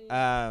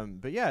 Yeah.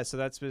 But yeah, so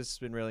that's just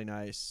been really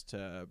nice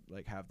to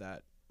like have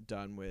that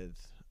done with,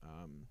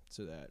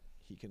 so that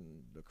he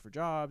can look for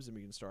jobs and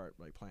we can start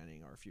like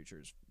planning our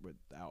futures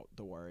without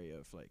the worry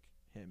of like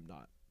him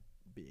not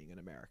being in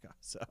America.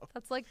 So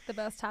That's like the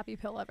best happy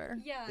pill ever.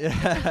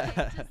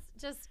 Yeah.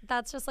 just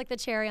that's just like the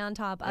cherry on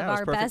top of Yeah, it was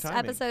our perfect best timing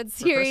episode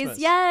for series Christmas.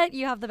 yet.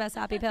 You have the best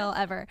happy pill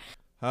ever.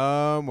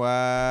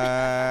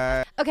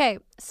 homework. Okay,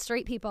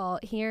 straight people,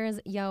 here's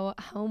yo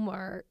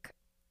homework.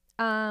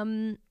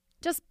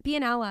 Just be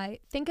an ally.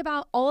 Think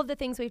about all of the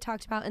things we've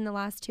talked about in the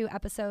last 2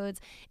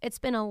 episodes. It's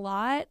been a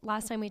lot.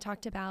 Last time we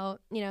talked about,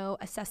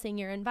 assessing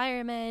your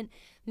environment,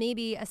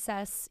 maybe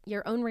assess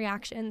your own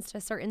reactions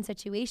to certain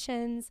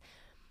situations.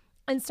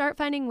 and start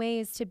finding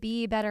ways to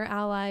be better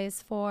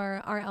allies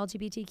for our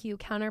LGBTQ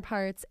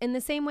counterparts in the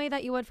same way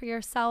that you would for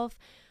yourself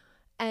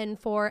and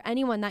for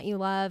anyone that you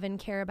love and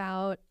care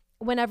about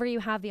whenever you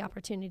have the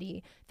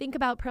opportunity. Think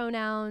about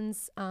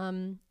pronouns,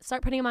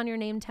 start putting them on your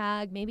name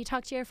tag, maybe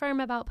talk to your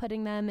firm about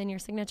putting them in your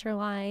signature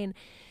line,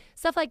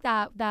 stuff like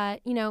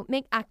that, you know,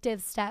 make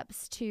active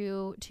steps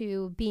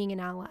to being an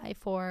ally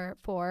for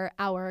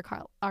our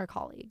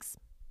colleagues.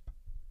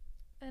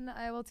 And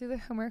I will do the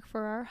homework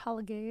for our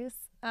holidays.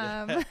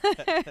 I'll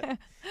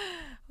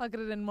get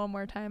it in one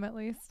more time at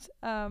least.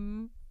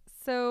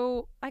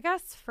 So I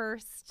guess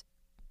first,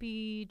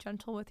 be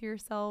gentle with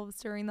yourselves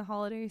during the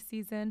holiday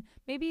season.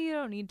 Maybe you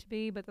don't need to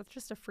be, but that's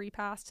just a free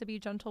pass to be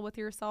gentle with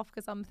yourself,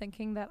 because I'm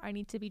thinking that I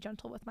need to be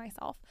gentle with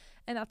myself,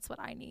 and that's what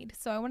I need.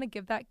 So I want to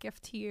give that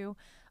gift to you.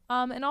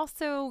 And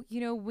also,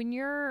 you know, when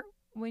your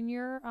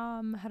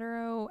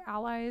hetero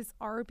allies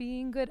are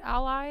being good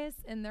allies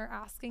and they're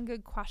asking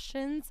good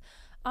questions,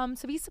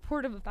 to be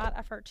supportive of that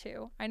effort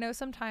too. I know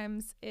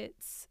sometimes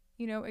it's,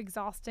 you know,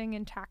 exhausting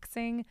and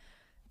taxing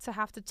to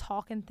have to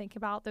talk and think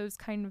about those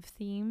kind of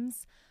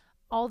themes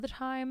all the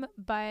time,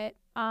 but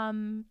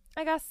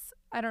I guess,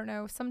 I don't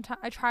know, sometimes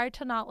I try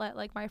to not let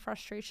like my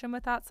frustration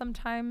with that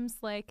sometimes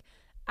like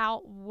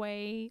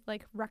outweigh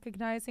like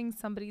recognizing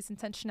somebody's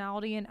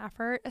intentionality and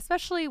effort,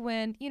 especially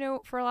when, you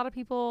know, for a lot of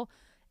people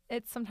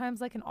it's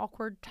sometimes like an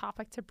awkward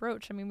topic to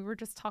broach. I mean, we were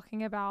just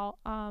talking about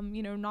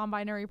you know,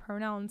 non-binary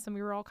pronouns, and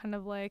we were all kind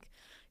of like,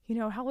 you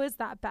know, how is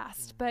that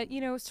best? But,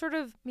 you know, sort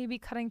of maybe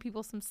cutting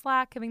people some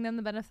slack, giving them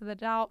the benefit of the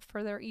doubt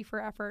for their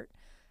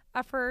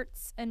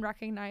efforts, and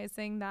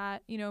recognizing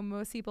that, you know,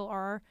 most people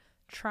are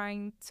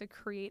trying to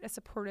create a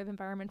supportive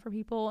environment for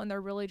people, and they're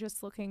really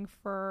just looking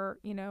for,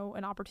 you know,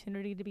 an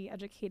opportunity to be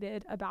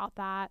educated about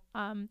that.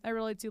 I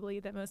really do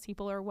believe that most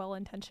people are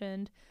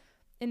well-intentioned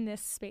in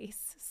this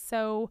space.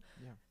 So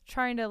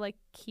trying to like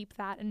keep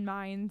that in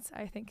mind,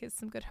 I think, is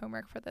some good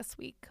homework for this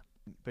week.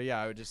 But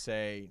yeah, I would just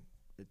say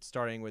it's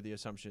starting with the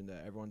assumption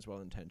that everyone's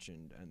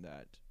well-intentioned, and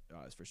that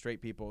as for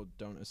straight people,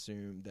 don't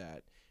assume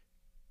that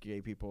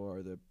gay people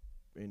are the,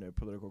 you know,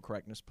 political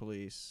correctness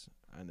police,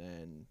 and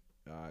then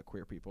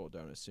queer people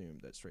don't assume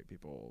that straight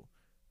people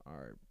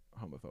are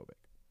homophobic.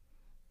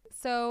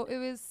 So it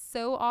was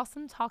so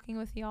awesome talking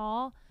with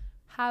y'all.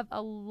 Have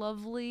a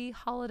lovely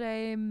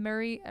holiday,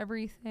 merry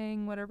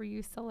everything, whatever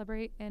you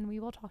celebrate, and we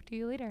will talk to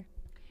you later.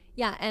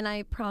 Yeah, and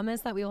I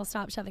promise that we will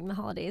stop shoving the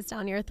holidays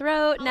down your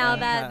throat now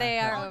that they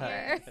are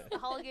over. The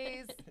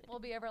holidays will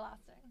be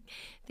everlasting.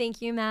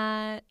 Thank you,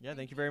 Matt. Yeah,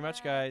 thank you very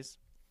much, guys.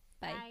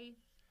 Bye. Bye.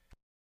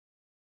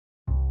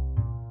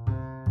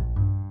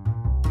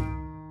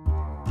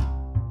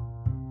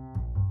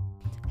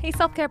 Hey,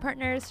 self-care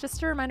partners,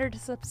 just a reminder to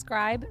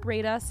subscribe,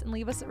 rate us, and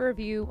leave us a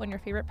review on your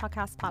favorite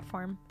podcast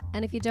platform.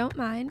 And if you don't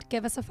mind,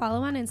 give us a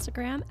follow on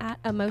Instagram at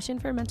Emotion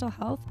for Mental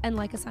Health, and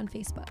like us on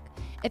Facebook.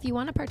 If you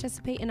want to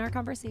participate in our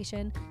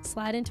conversation,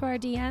 slide into our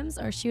DMs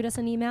or shoot us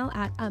an email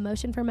at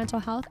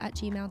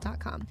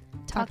emotionformentalhealth@gmail.com.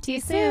 Talk to you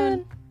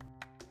soon.